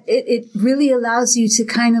anymore. That it really allows you to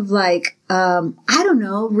kind of like, I don't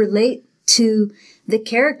know, relate to the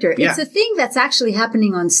character. Yeah. It's a thing that's actually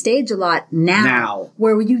happening on stage a lot now.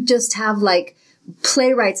 Where you just have like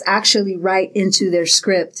playwrights actually write into their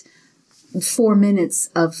script 4 minutes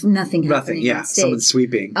of nothing happening on stage. Someone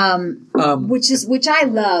sweeping. Which I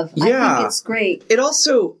love. Yeah. I think it's great. It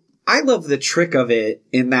also, I love the trick of it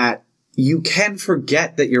in that you can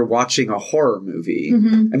forget that you're watching a horror movie.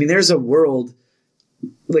 Mm-hmm. I mean, there's a world,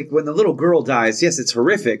 like, when the little girl dies, yes, it's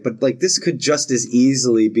horrific, but, like, this could just as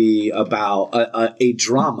easily be about a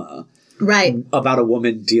drama. Right. About a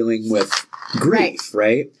woman dealing with grief,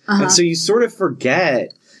 right? Uh-huh. And so you sort of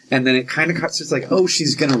forget, and then it kind of cuts, it's like, oh,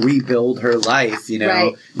 she's going to rebuild her life, you know?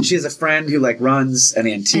 Right. And she has a friend who, like, runs an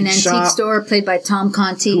antique shop. An antique store played by Tom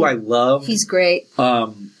Conti. Who I love. He's great.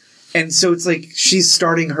 And so it's like she's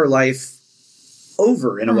starting her life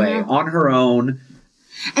over in a way on her own.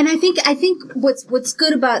 And I think what's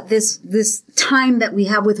good about this time that we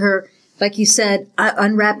have with her, like you said,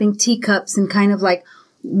 unwrapping teacups and kind of like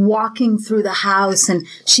walking through the house, and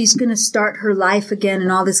she's going to start her life again and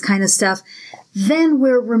all this kind of stuff. Then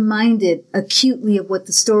we're reminded acutely of what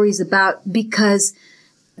the story's about, because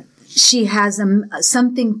she has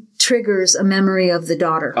something triggers a memory of the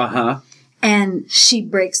daughter. And she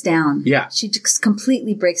breaks down. Yeah. She just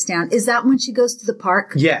completely breaks down. Is that when she goes to the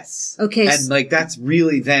park? Yes. Okay. And, like, that's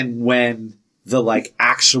really then when the, like,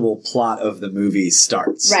 actual plot of the movie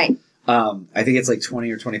starts. Right. I think it's like 20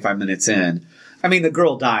 or 25 minutes in. I mean, the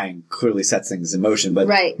girl dying clearly sets things in motion, but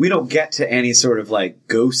we don't get to any sort of, like,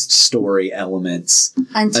 ghost story elements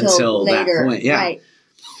until later. That point. Yeah. Right.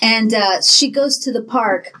 And she goes to the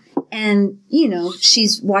park, and, you know,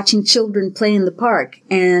 she's watching children play in the park,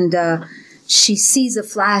 and she sees a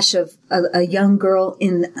flash of a young girl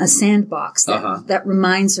in a sandbox that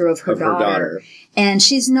reminds her of her daughter. And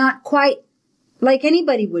she's not quite like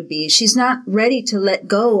anybody would be. She's not ready to let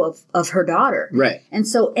go of her daughter. Right. And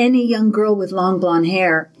so any young girl with long blonde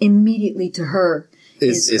hair, immediately to her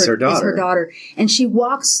is her daughter. And she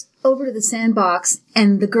walks over to the sandbox,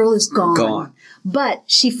 and the girl is gone. But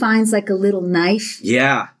she finds like a little knife.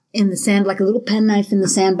 Yeah. In the sand, like a little penknife in the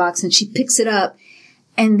sandbox, and she picks it up.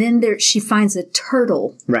 And then she finds a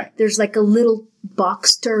turtle. Right. There's like a little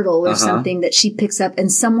box turtle or something that she picks up,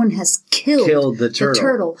 and someone has killed the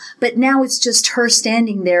turtle. But now it's just her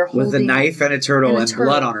standing there holding with a knife and a turtle and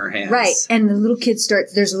blood on her hands. Right. And there's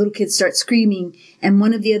a little kid starts screaming, and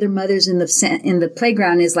one of the other mothers in the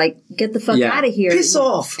playground is like, "Get the fuck out of here. Piss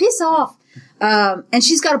off. Piss off." And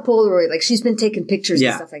she's got a Polaroid, like she's been taking pictures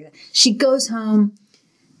and stuff like that. She goes home,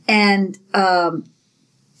 and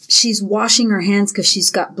she's washing her hands because she's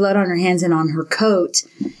got blood on her hands and on her coat.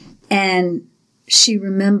 And she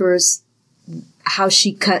remembers how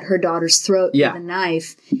she cut her daughter's throat with a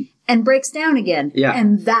knife and breaks down again. Yeah.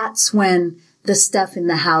 And that's when the stuff in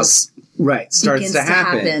the house starts to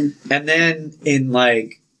happen. And then in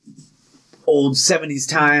like old 70s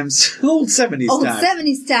times,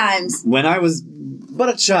 when I was but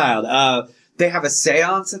a child, they have a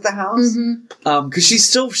seance at the house. Because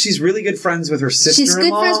she's really good friends with her sister-in-law. She's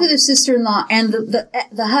good friends with her sister-in-law, and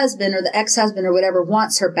the husband or the ex-husband or whatever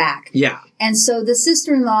wants her back. Yeah. And so the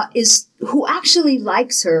sister-in-law who actually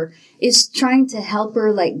likes her, is trying to help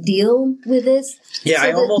her like deal with this. Yeah,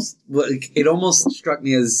 it almost struck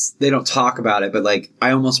me as, they don't talk about it, but like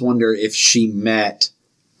I almost wonder if she met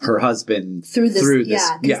her husband through this.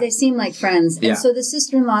 Yeah, because they seem like friends. And so the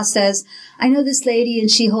sister-in-law says, I know this lady, and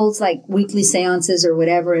she holds like weekly seances or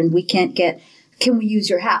whatever, and can we use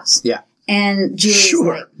your house? Yeah. And Julie's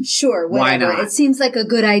like, sure, whatever. Why not? It seems like a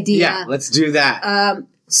good idea. Yeah, let's do that.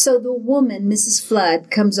 So the woman, Mrs. Flood,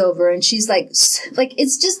 comes over, and she's like,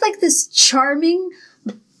 it's just like this charming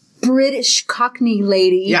British Cockney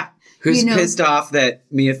lady. Yeah. Who's pissed off that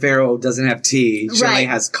Mia Farrow doesn't have tea. She only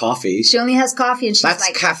has coffee. She only has coffee, and she's That's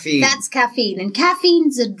like, caffeine. That's caffeine. And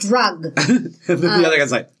caffeine's a drug. And then the other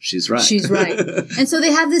guy's like, she's right. She's right. And so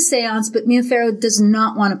they have this seance, but Mia Farrow does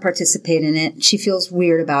not want to participate in it. She feels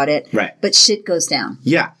weird about it. Right. But shit goes down.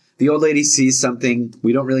 Yeah. The old lady sees something.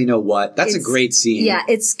 We don't really know what. That's a great scene. Yeah,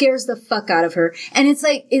 it scares the fuck out of her. And it's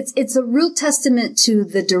like, it's a real testament to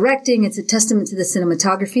the directing. It's a testament to the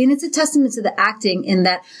cinematography. And it's a testament to the acting in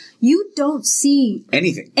that you don't see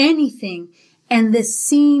anything. And this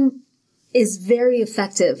scene is very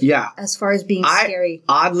effective. Yeah. As far as being scary.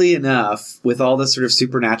 Oddly enough, with all the sort of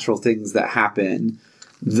supernatural things that happen,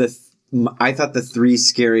 I thought the 3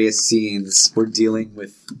 scariest scenes were dealing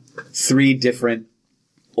with 3 different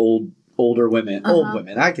older women. Old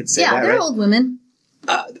women, I could say that, Yeah, they're right? old women.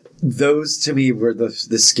 Those, to me, were the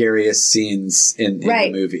scariest scenes in the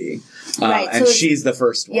movie. Right. And she's the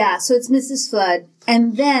first one. Yeah, so it's Mrs. Flood.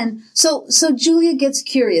 And then, so Julia gets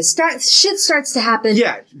curious. Shit starts to happen.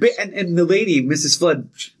 Yeah, and the lady, Mrs. Flood,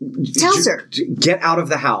 tells her, get out of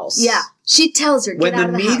the house. Yeah, she tells her, get out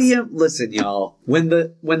of the house. Listen, y'all, when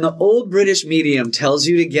the old British medium tells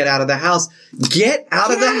you to get out of the house, get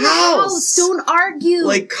out of the house. Don't argue.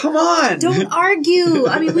 Like, come on. Don't argue.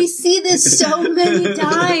 I mean, we see this so many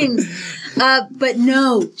times. But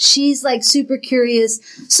no, she's like super curious.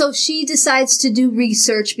 So she decides to do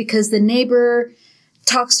research because the neighbor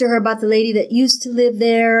talks to her about the lady that used to live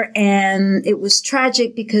there, and it was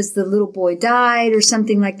tragic because the little boy died or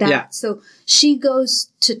something like that. Yeah. So she goes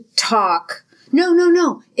to talk.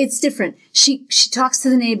 No. It's different. She talks to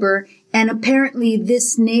the neighbor, and apparently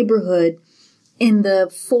this neighborhood in the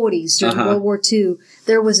 40s during World War II,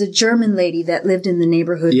 there was a German lady that lived in the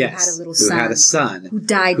neighborhood who had a little son. Who had a son. Who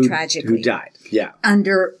died tragically. Who died, yeah.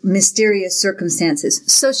 Under mysterious circumstances.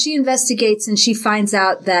 So she investigates and she finds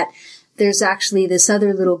out that there's actually this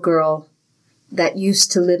other little girl that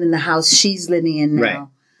used to live in the house she's living in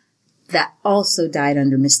now that also died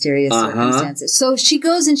under mysterious circumstances. So she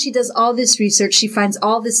goes and she does all this research. She finds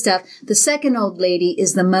all this stuff. The second old lady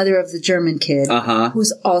is the mother of the German kid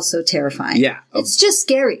who's also terrifying. Yeah. It's just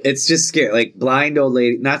scary. It's just scary. Like, blind old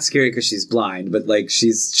lady. Not scary because she's blind, but like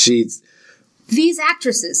she's... These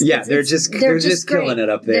actresses. Yeah, they're just killing it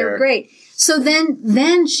up there. They're great. So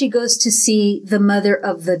then she goes to see the mother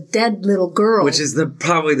of the dead little girl. Which is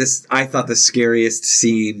I thought the scariest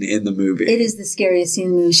scene in the movie. It is the scariest scene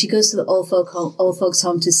in the movie. She goes to the old folks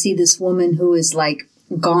home to see this woman who is like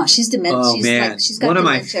gone. She's demented. Oh, man. She's got one of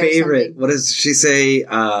my dementia favorite. What does she say?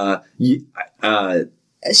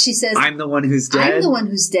 She says, I'm the one who's dead. I'm the one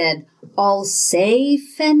who's dead. All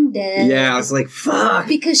safe and dead. Yeah, I was like, fuck.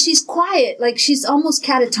 Because she's quiet. Like, she's almost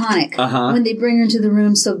catatonic when they bring her into the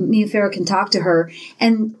room so Mia Farrow can talk to her.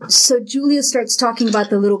 And so Julia starts talking about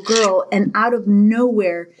the little girl, and out of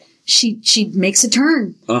nowhere, she makes a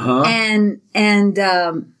turn. And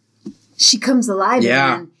she comes alive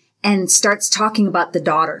again and starts talking about the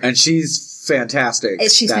daughter. And she's fantastic.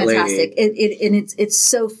 She's fantastic. It's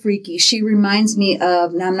so freaky. She reminds me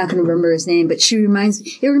of, now I'm not going to remember his name, but it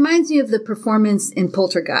reminds me of the performance in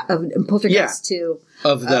Poltergeist 2.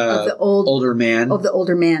 Of the older man. Of the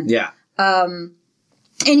older man. Yeah.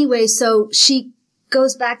 Anyway, so she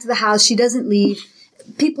goes back to the house. She doesn't leave.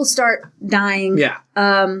 People start dying. Yeah.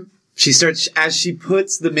 She starts, as she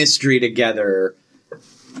puts the mystery together,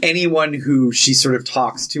 anyone who she sort of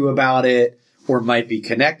talks to about it or might be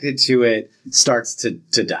connected to it starts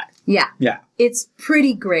to die. Yeah. Yeah. It's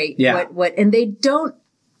pretty great. Yeah. And they don't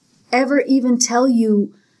ever even tell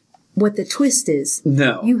you what the twist is.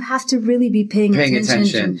 No. You have to really be paying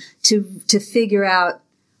attention to figure out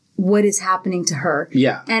what is happening to her.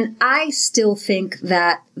 Yeah. And I still think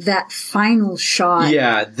that final shot.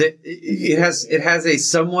 Yeah. It has a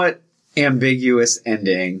somewhat ambiguous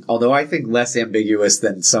ending, although I think less ambiguous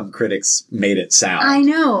than some critics made it sound. I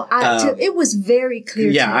know. It was very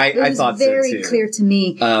clear to me. I thought so too. It was very clear to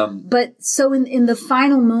me. But so in the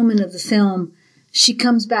final moment of the film, she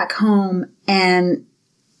comes back home and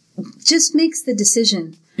just makes the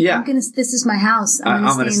decision. Yeah. This is my house. I'm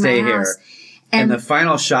going to stay here. And the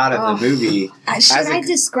final shot of the movie. Should I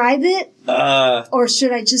describe it? Or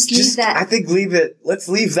should I just leave that? I think leave it. Let's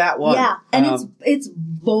leave that one. Yeah. And it's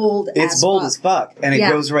bold as fuck. And it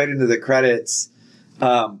goes right into the credits.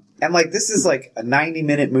 And like, this is like a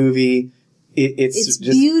 90-minute movie. It's just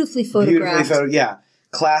beautifully photographed.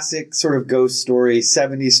 Classic sort of ghost story,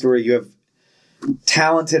 70s story. You have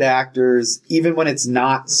talented actors, even when it's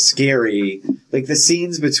not scary. Like the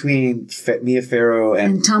scenes between Mia Farrow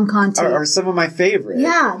and Tom Conti are some of my favorite.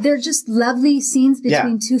 Yeah, they're just lovely scenes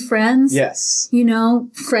between two friends. Yes.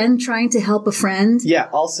 Friend trying to help a friend. Yeah,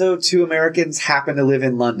 also 2 Americans happen to live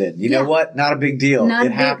in London. You know what? Not a big deal.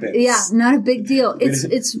 It happens. Yeah, not a big deal.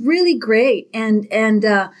 It's really great. And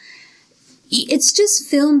it's just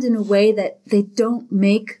filmed in a way that they don't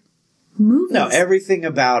make movies. No, everything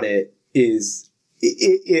about it is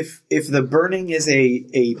if The Burning is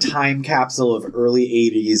a time capsule of early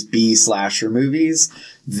 80s B slasher movies,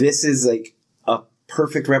 this is like a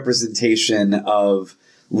perfect representation of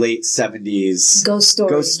late 70s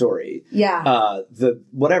Ghost Story. Yeah.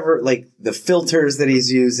 The filters that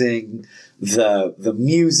he's using, the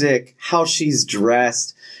music, how she's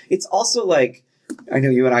dressed. It's also like, I know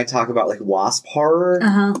you and I talk about like WASP horror.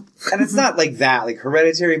 And it's not like that, like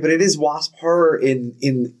Hereditary, but it is WASP horror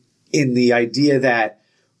in the idea that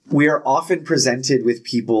we are often presented with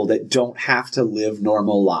people that don't have to live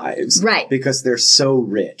normal lives. Right. Because they're so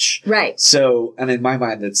rich. Right. So, and in my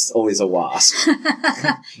mind, it's always a wasp.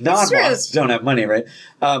 Non-wasps don't have money, right?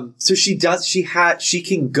 So she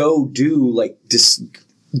can go do like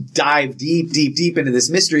dive deep into this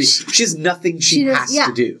mystery. She has nothing she has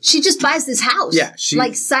to do. She just buys this house. Yeah.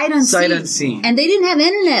 Like sight unseen. And they didn't have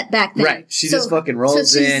internet back then. Right. She just fucking rolls in.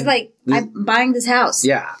 So she's like, I'm buying this house.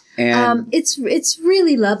 Yeah. And it's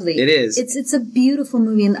really lovely. It is. It's a beautiful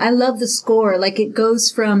movie, and I love the score. Like it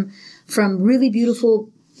goes from really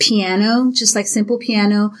beautiful piano, just like simple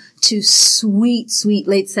piano, to sweet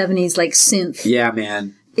late 70s like synth. Yeah,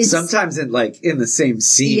 man. Sometimes in the same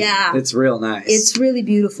scene. Yeah. It's real nice. It's really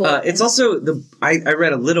beautiful. It's also I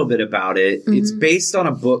read a little bit about it. Mm-hmm. It's based on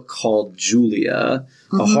a book called Julia,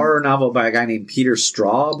 a horror novel by a guy named Peter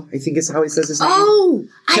Straub, I think is how he says his name. Oh,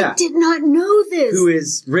 yeah. I did not know this. Who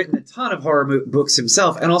has written a ton of horror books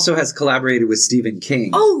himself and also has collaborated with Stephen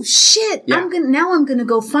King. Oh, shit. Yeah. I'm going to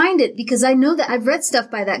go find it because I know that I've read stuff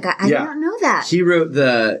by that guy. I did not know that. He wrote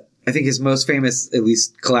I think his most famous, at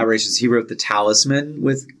least collaborations, he wrote The Talisman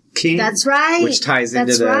with King. That's right. Which ties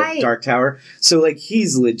into the Dark Tower. So, like,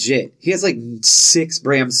 he's legit. He has, like, 6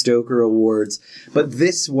 Bram Stoker awards. But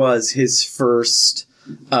this was his first,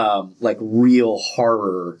 real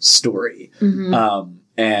horror story.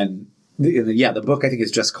 Mm-hmm. The book, I think,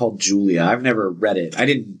 is just called Julia. I've never read it. I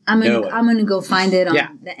didn't know it. I'm going to go find it on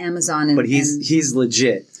the Amazon. But he's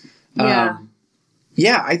legit. Yeah.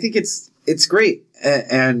 I think it's great.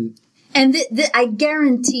 And I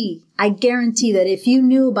guarantee that if you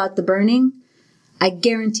knew about The Burning, I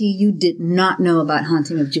guarantee you did not know about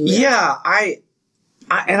Haunting of Julia. Yeah, I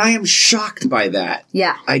am shocked by that.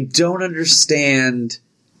 Yeah. I don't understand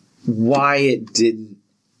why it didn't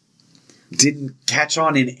catch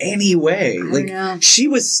on in any way. I don't know. She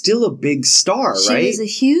was still a big star, right? She was a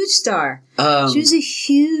huge star. She was a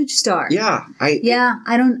huge star. Yeah. I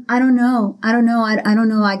don't know. I don't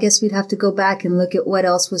know. I guess we'd have to go back and look at what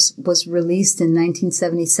else was released in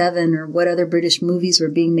 1977 or what other British movies were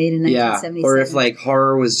being made in 1977. Yeah. Or if like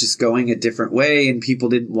horror was just going a different way and people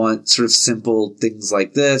didn't want sort of simple things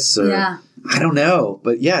like this or I don't know.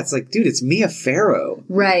 But yeah, it's like, dude, it's Mia Farrow.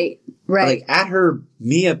 Right. Like at her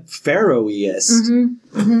Mia Farrow-iest.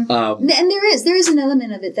 Mm-hmm. Mm-hmm. And there is an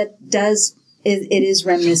element of it that it is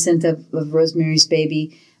reminiscent of Rosemary's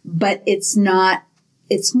Baby, but it's not,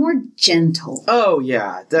 it's more gentle. Oh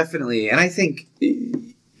yeah, definitely. And I think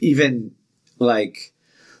even like,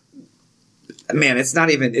 man, it's not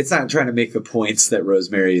trying to make the points that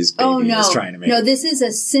Rosemary's Baby is trying to make. No, this is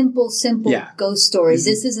a simple ghost story.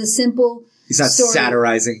 This is a simple He's not story.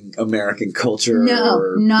 Satirizing American culture.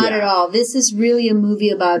 No, not at all. This is really a movie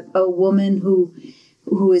about a woman who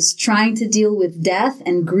is trying to deal with death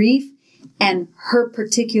and grief and her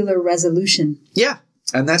particular resolution. Yeah.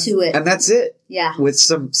 And that's it. Yeah. With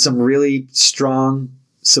some really strong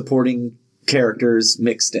supporting characters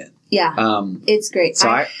mixed in. Yeah. It's great. So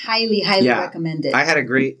I highly recommend it. I had a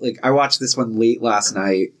great, I watched this one late last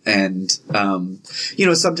night and,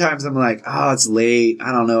 sometimes I'm like, oh, it's late.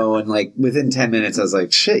 I don't know. And within 10 minutes, I was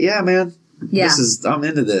like, shit, yeah, man. Yeah. I'm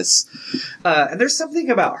into this. And there's something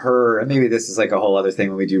about her, and maybe this is like a whole other thing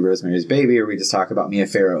when we do Rosemary's Baby or we just talk about Mia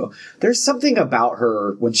Farrow. There's something about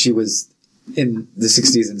her when she was in the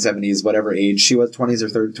 60s and 70s, whatever age she was, 20s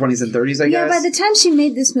and 30s, I guess. Yeah, by the time she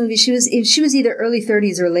made this movie, she was either early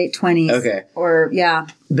 30s or late 20s. Okay. Or, yeah.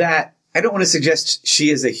 That, I don't want to suggest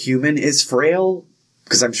she as a human is frail,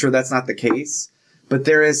 because I'm sure that's not the case, but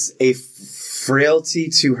there is a frailty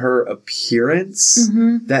to her appearance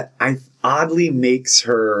that oddly makes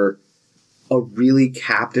her a really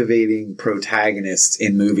captivating protagonist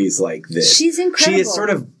in movies like this. She's incredible. She is sort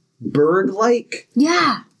of bird-like.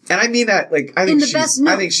 Yeah. And I mean that, I think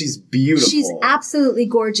she's beautiful. She's absolutely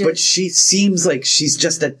gorgeous. But she seems like she's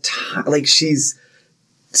just I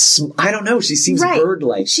don't know, she seems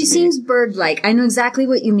bird-like. She seems bird-like. I know exactly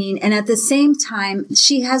what you mean. And at the same time,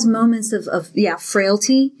 she has moments of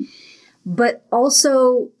frailty, but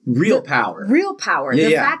also real power. Real power.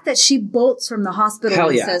 The fact that she bolts from the hospital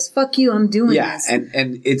and says, fuck you, I'm doing this.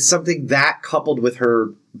 And it's something that coupled with her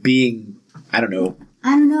being, I don't know,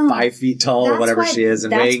 I don't know. 5 feet tall or whatever she is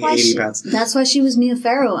and weighing 80 pounds. That's why she was Mia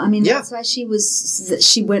Farrow. I mean, that's why she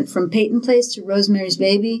went from Peyton Place to Rosemary's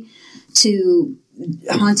Baby to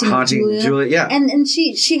Haunting of Julia. Yeah. And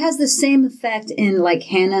she has the same effect in like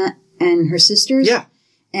Hannah and her sisters. Yeah.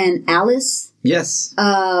 And Alice. Yes.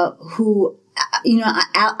 Who, you know,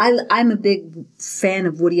 I'm a big fan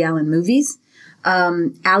of Woody Allen movies.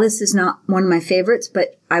 Alice is not one of my favorites,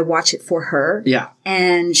 but I watch it for her. Yeah.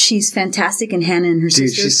 And she's fantastic in Hannah and her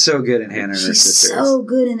sisters. She's so good in Hannah and her sisters. She's so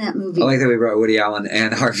good in that movie. I like that we brought Woody Allen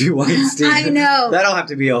and Harvey Weinstein. I know. That'll have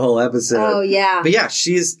to be a whole episode. Oh, yeah. But yeah,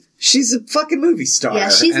 she's a fucking movie star. Yeah,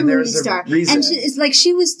 she's a movie star. And it's like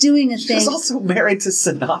she was doing a thing. She was also married to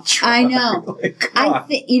Sinatra. I know. I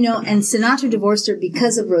think, you know, and Sinatra divorced her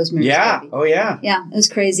because of Rosemary's Baby. Oh, yeah. Yeah, it was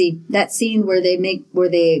crazy. That scene where they make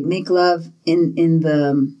love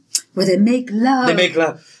where they make love. They make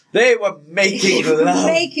love. They were making love.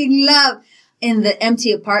 Making love in the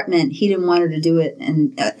empty apartment. He didn't want her to do it.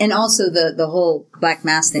 And also the whole Black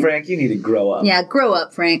Mass thing. Frank, you need to grow up. Yeah, grow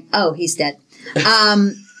up, Frank. Oh, he's dead.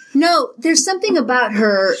 No, there's something about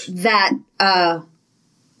her that,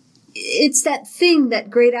 it's that thing that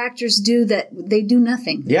great actors do that they do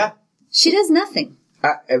nothing. Yeah. She does nothing.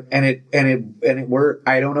 And it worked.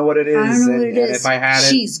 I don't know what it is. I don't know what it is. And if I had it.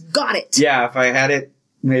 She's got it. Yeah, if I had it,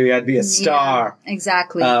 maybe I'd be a star. Yeah,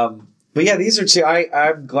 exactly. But yeah, these are two.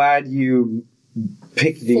 I'm glad you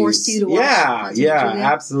picked these. Forced you to watch. Yeah,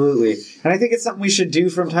 absolutely. And I think it's something we should do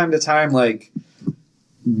from time to time. Like,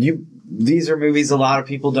 these are movies a lot of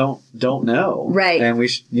people don't know. Right. And we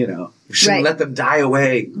shouldn't let them die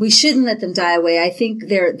away. We shouldn't let them die away. I think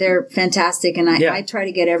they're fantastic, and I try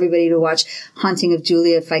to get everybody to watch Haunting of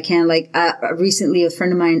Julia if I can. Like, recently a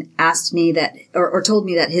friend of mine asked me that, or told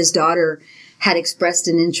me that his daughter had expressed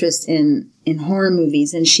an interest in horror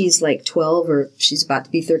movies, and she's like 12 or she's about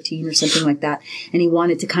to be 13 or something like that. And he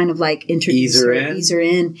wanted to kind of like introduce her, ease her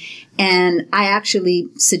in. And I actually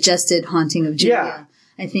suggested Haunting of Julia. Yeah.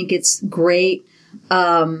 I think it's great.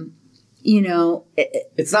 You know,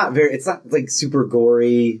 it's not like super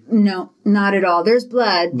gory. No, not at all. There's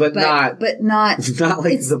blood, but not like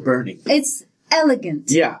The Burning. It's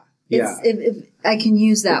elegant. Yeah. If I can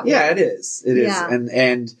use that word. Yeah, it is. It is.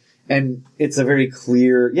 And it's a very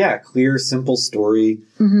clear, simple story.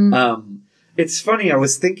 Mm-hmm. It's funny. I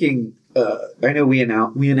was thinking, I know we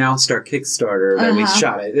announced our Kickstarter that we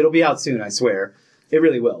shot it. It'll be out soon, I swear. It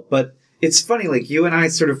really will. But it's funny, like you and I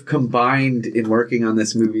sort of combined in working on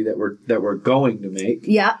this movie that we're going to make.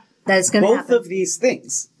 Yeah, that's going to happen. Both of these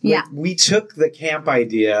things. Yeah. Like, we took the camp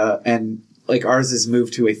idea and like ours is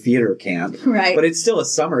moved to a theater camp. Right. But it's still a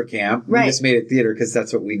summer camp. Right. We just made it theater because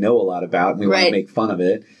that's what we know a lot about and we want to make fun of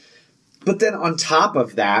it. But then on top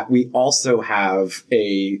of that, we also have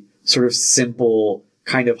a sort of simple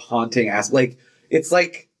kind of haunting aspect. Like, it's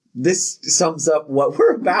like, this sums up what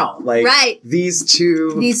we're about. Like, these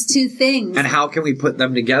two things. And how can we put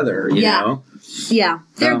them together, you know? Yeah.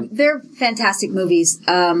 They're fantastic movies.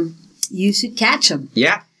 You should catch them.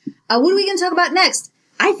 Yeah. What are we going to talk about next?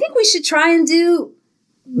 I think we should try and do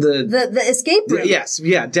the escape room. Yes.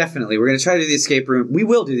 Yeah, definitely. We're going to try to do the escape room. We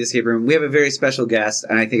will do the escape room. We have a very special guest,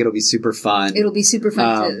 and I think it'll be super fun. It'll be super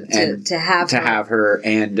fun to have her.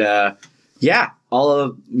 And, all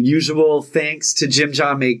of usual thanks to Jim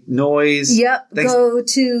John Make Noise. Yep. Thanks. Go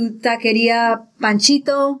to Taqueria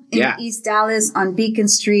Panchito in East Dallas on Beacon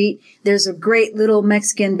Street. There's a great little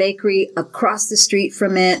Mexican bakery across the street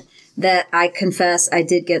from it that I confess I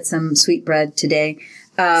did get some sweetbread today.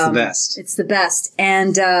 It's the best. It's the best.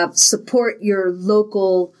 And support your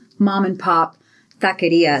local mom and pop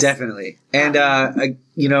taquerias. Definitely. And,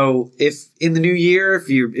 if in the new year, if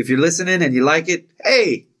you're listening and you like it,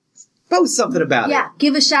 hey, post something about it. Yeah,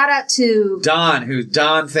 give a shout out to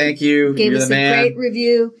Don, thank you. Gave You're us the man. a great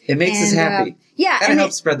review. It makes us happy. And it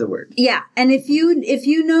helps spread the word. Yeah, and if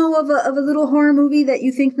you know of a little horror movie that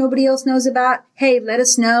you think nobody else knows about, hey, let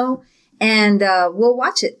us know, and we'll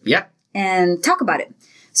watch it. Yeah. And talk about it.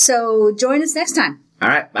 So join us next time. All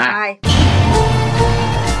right, bye. Bye.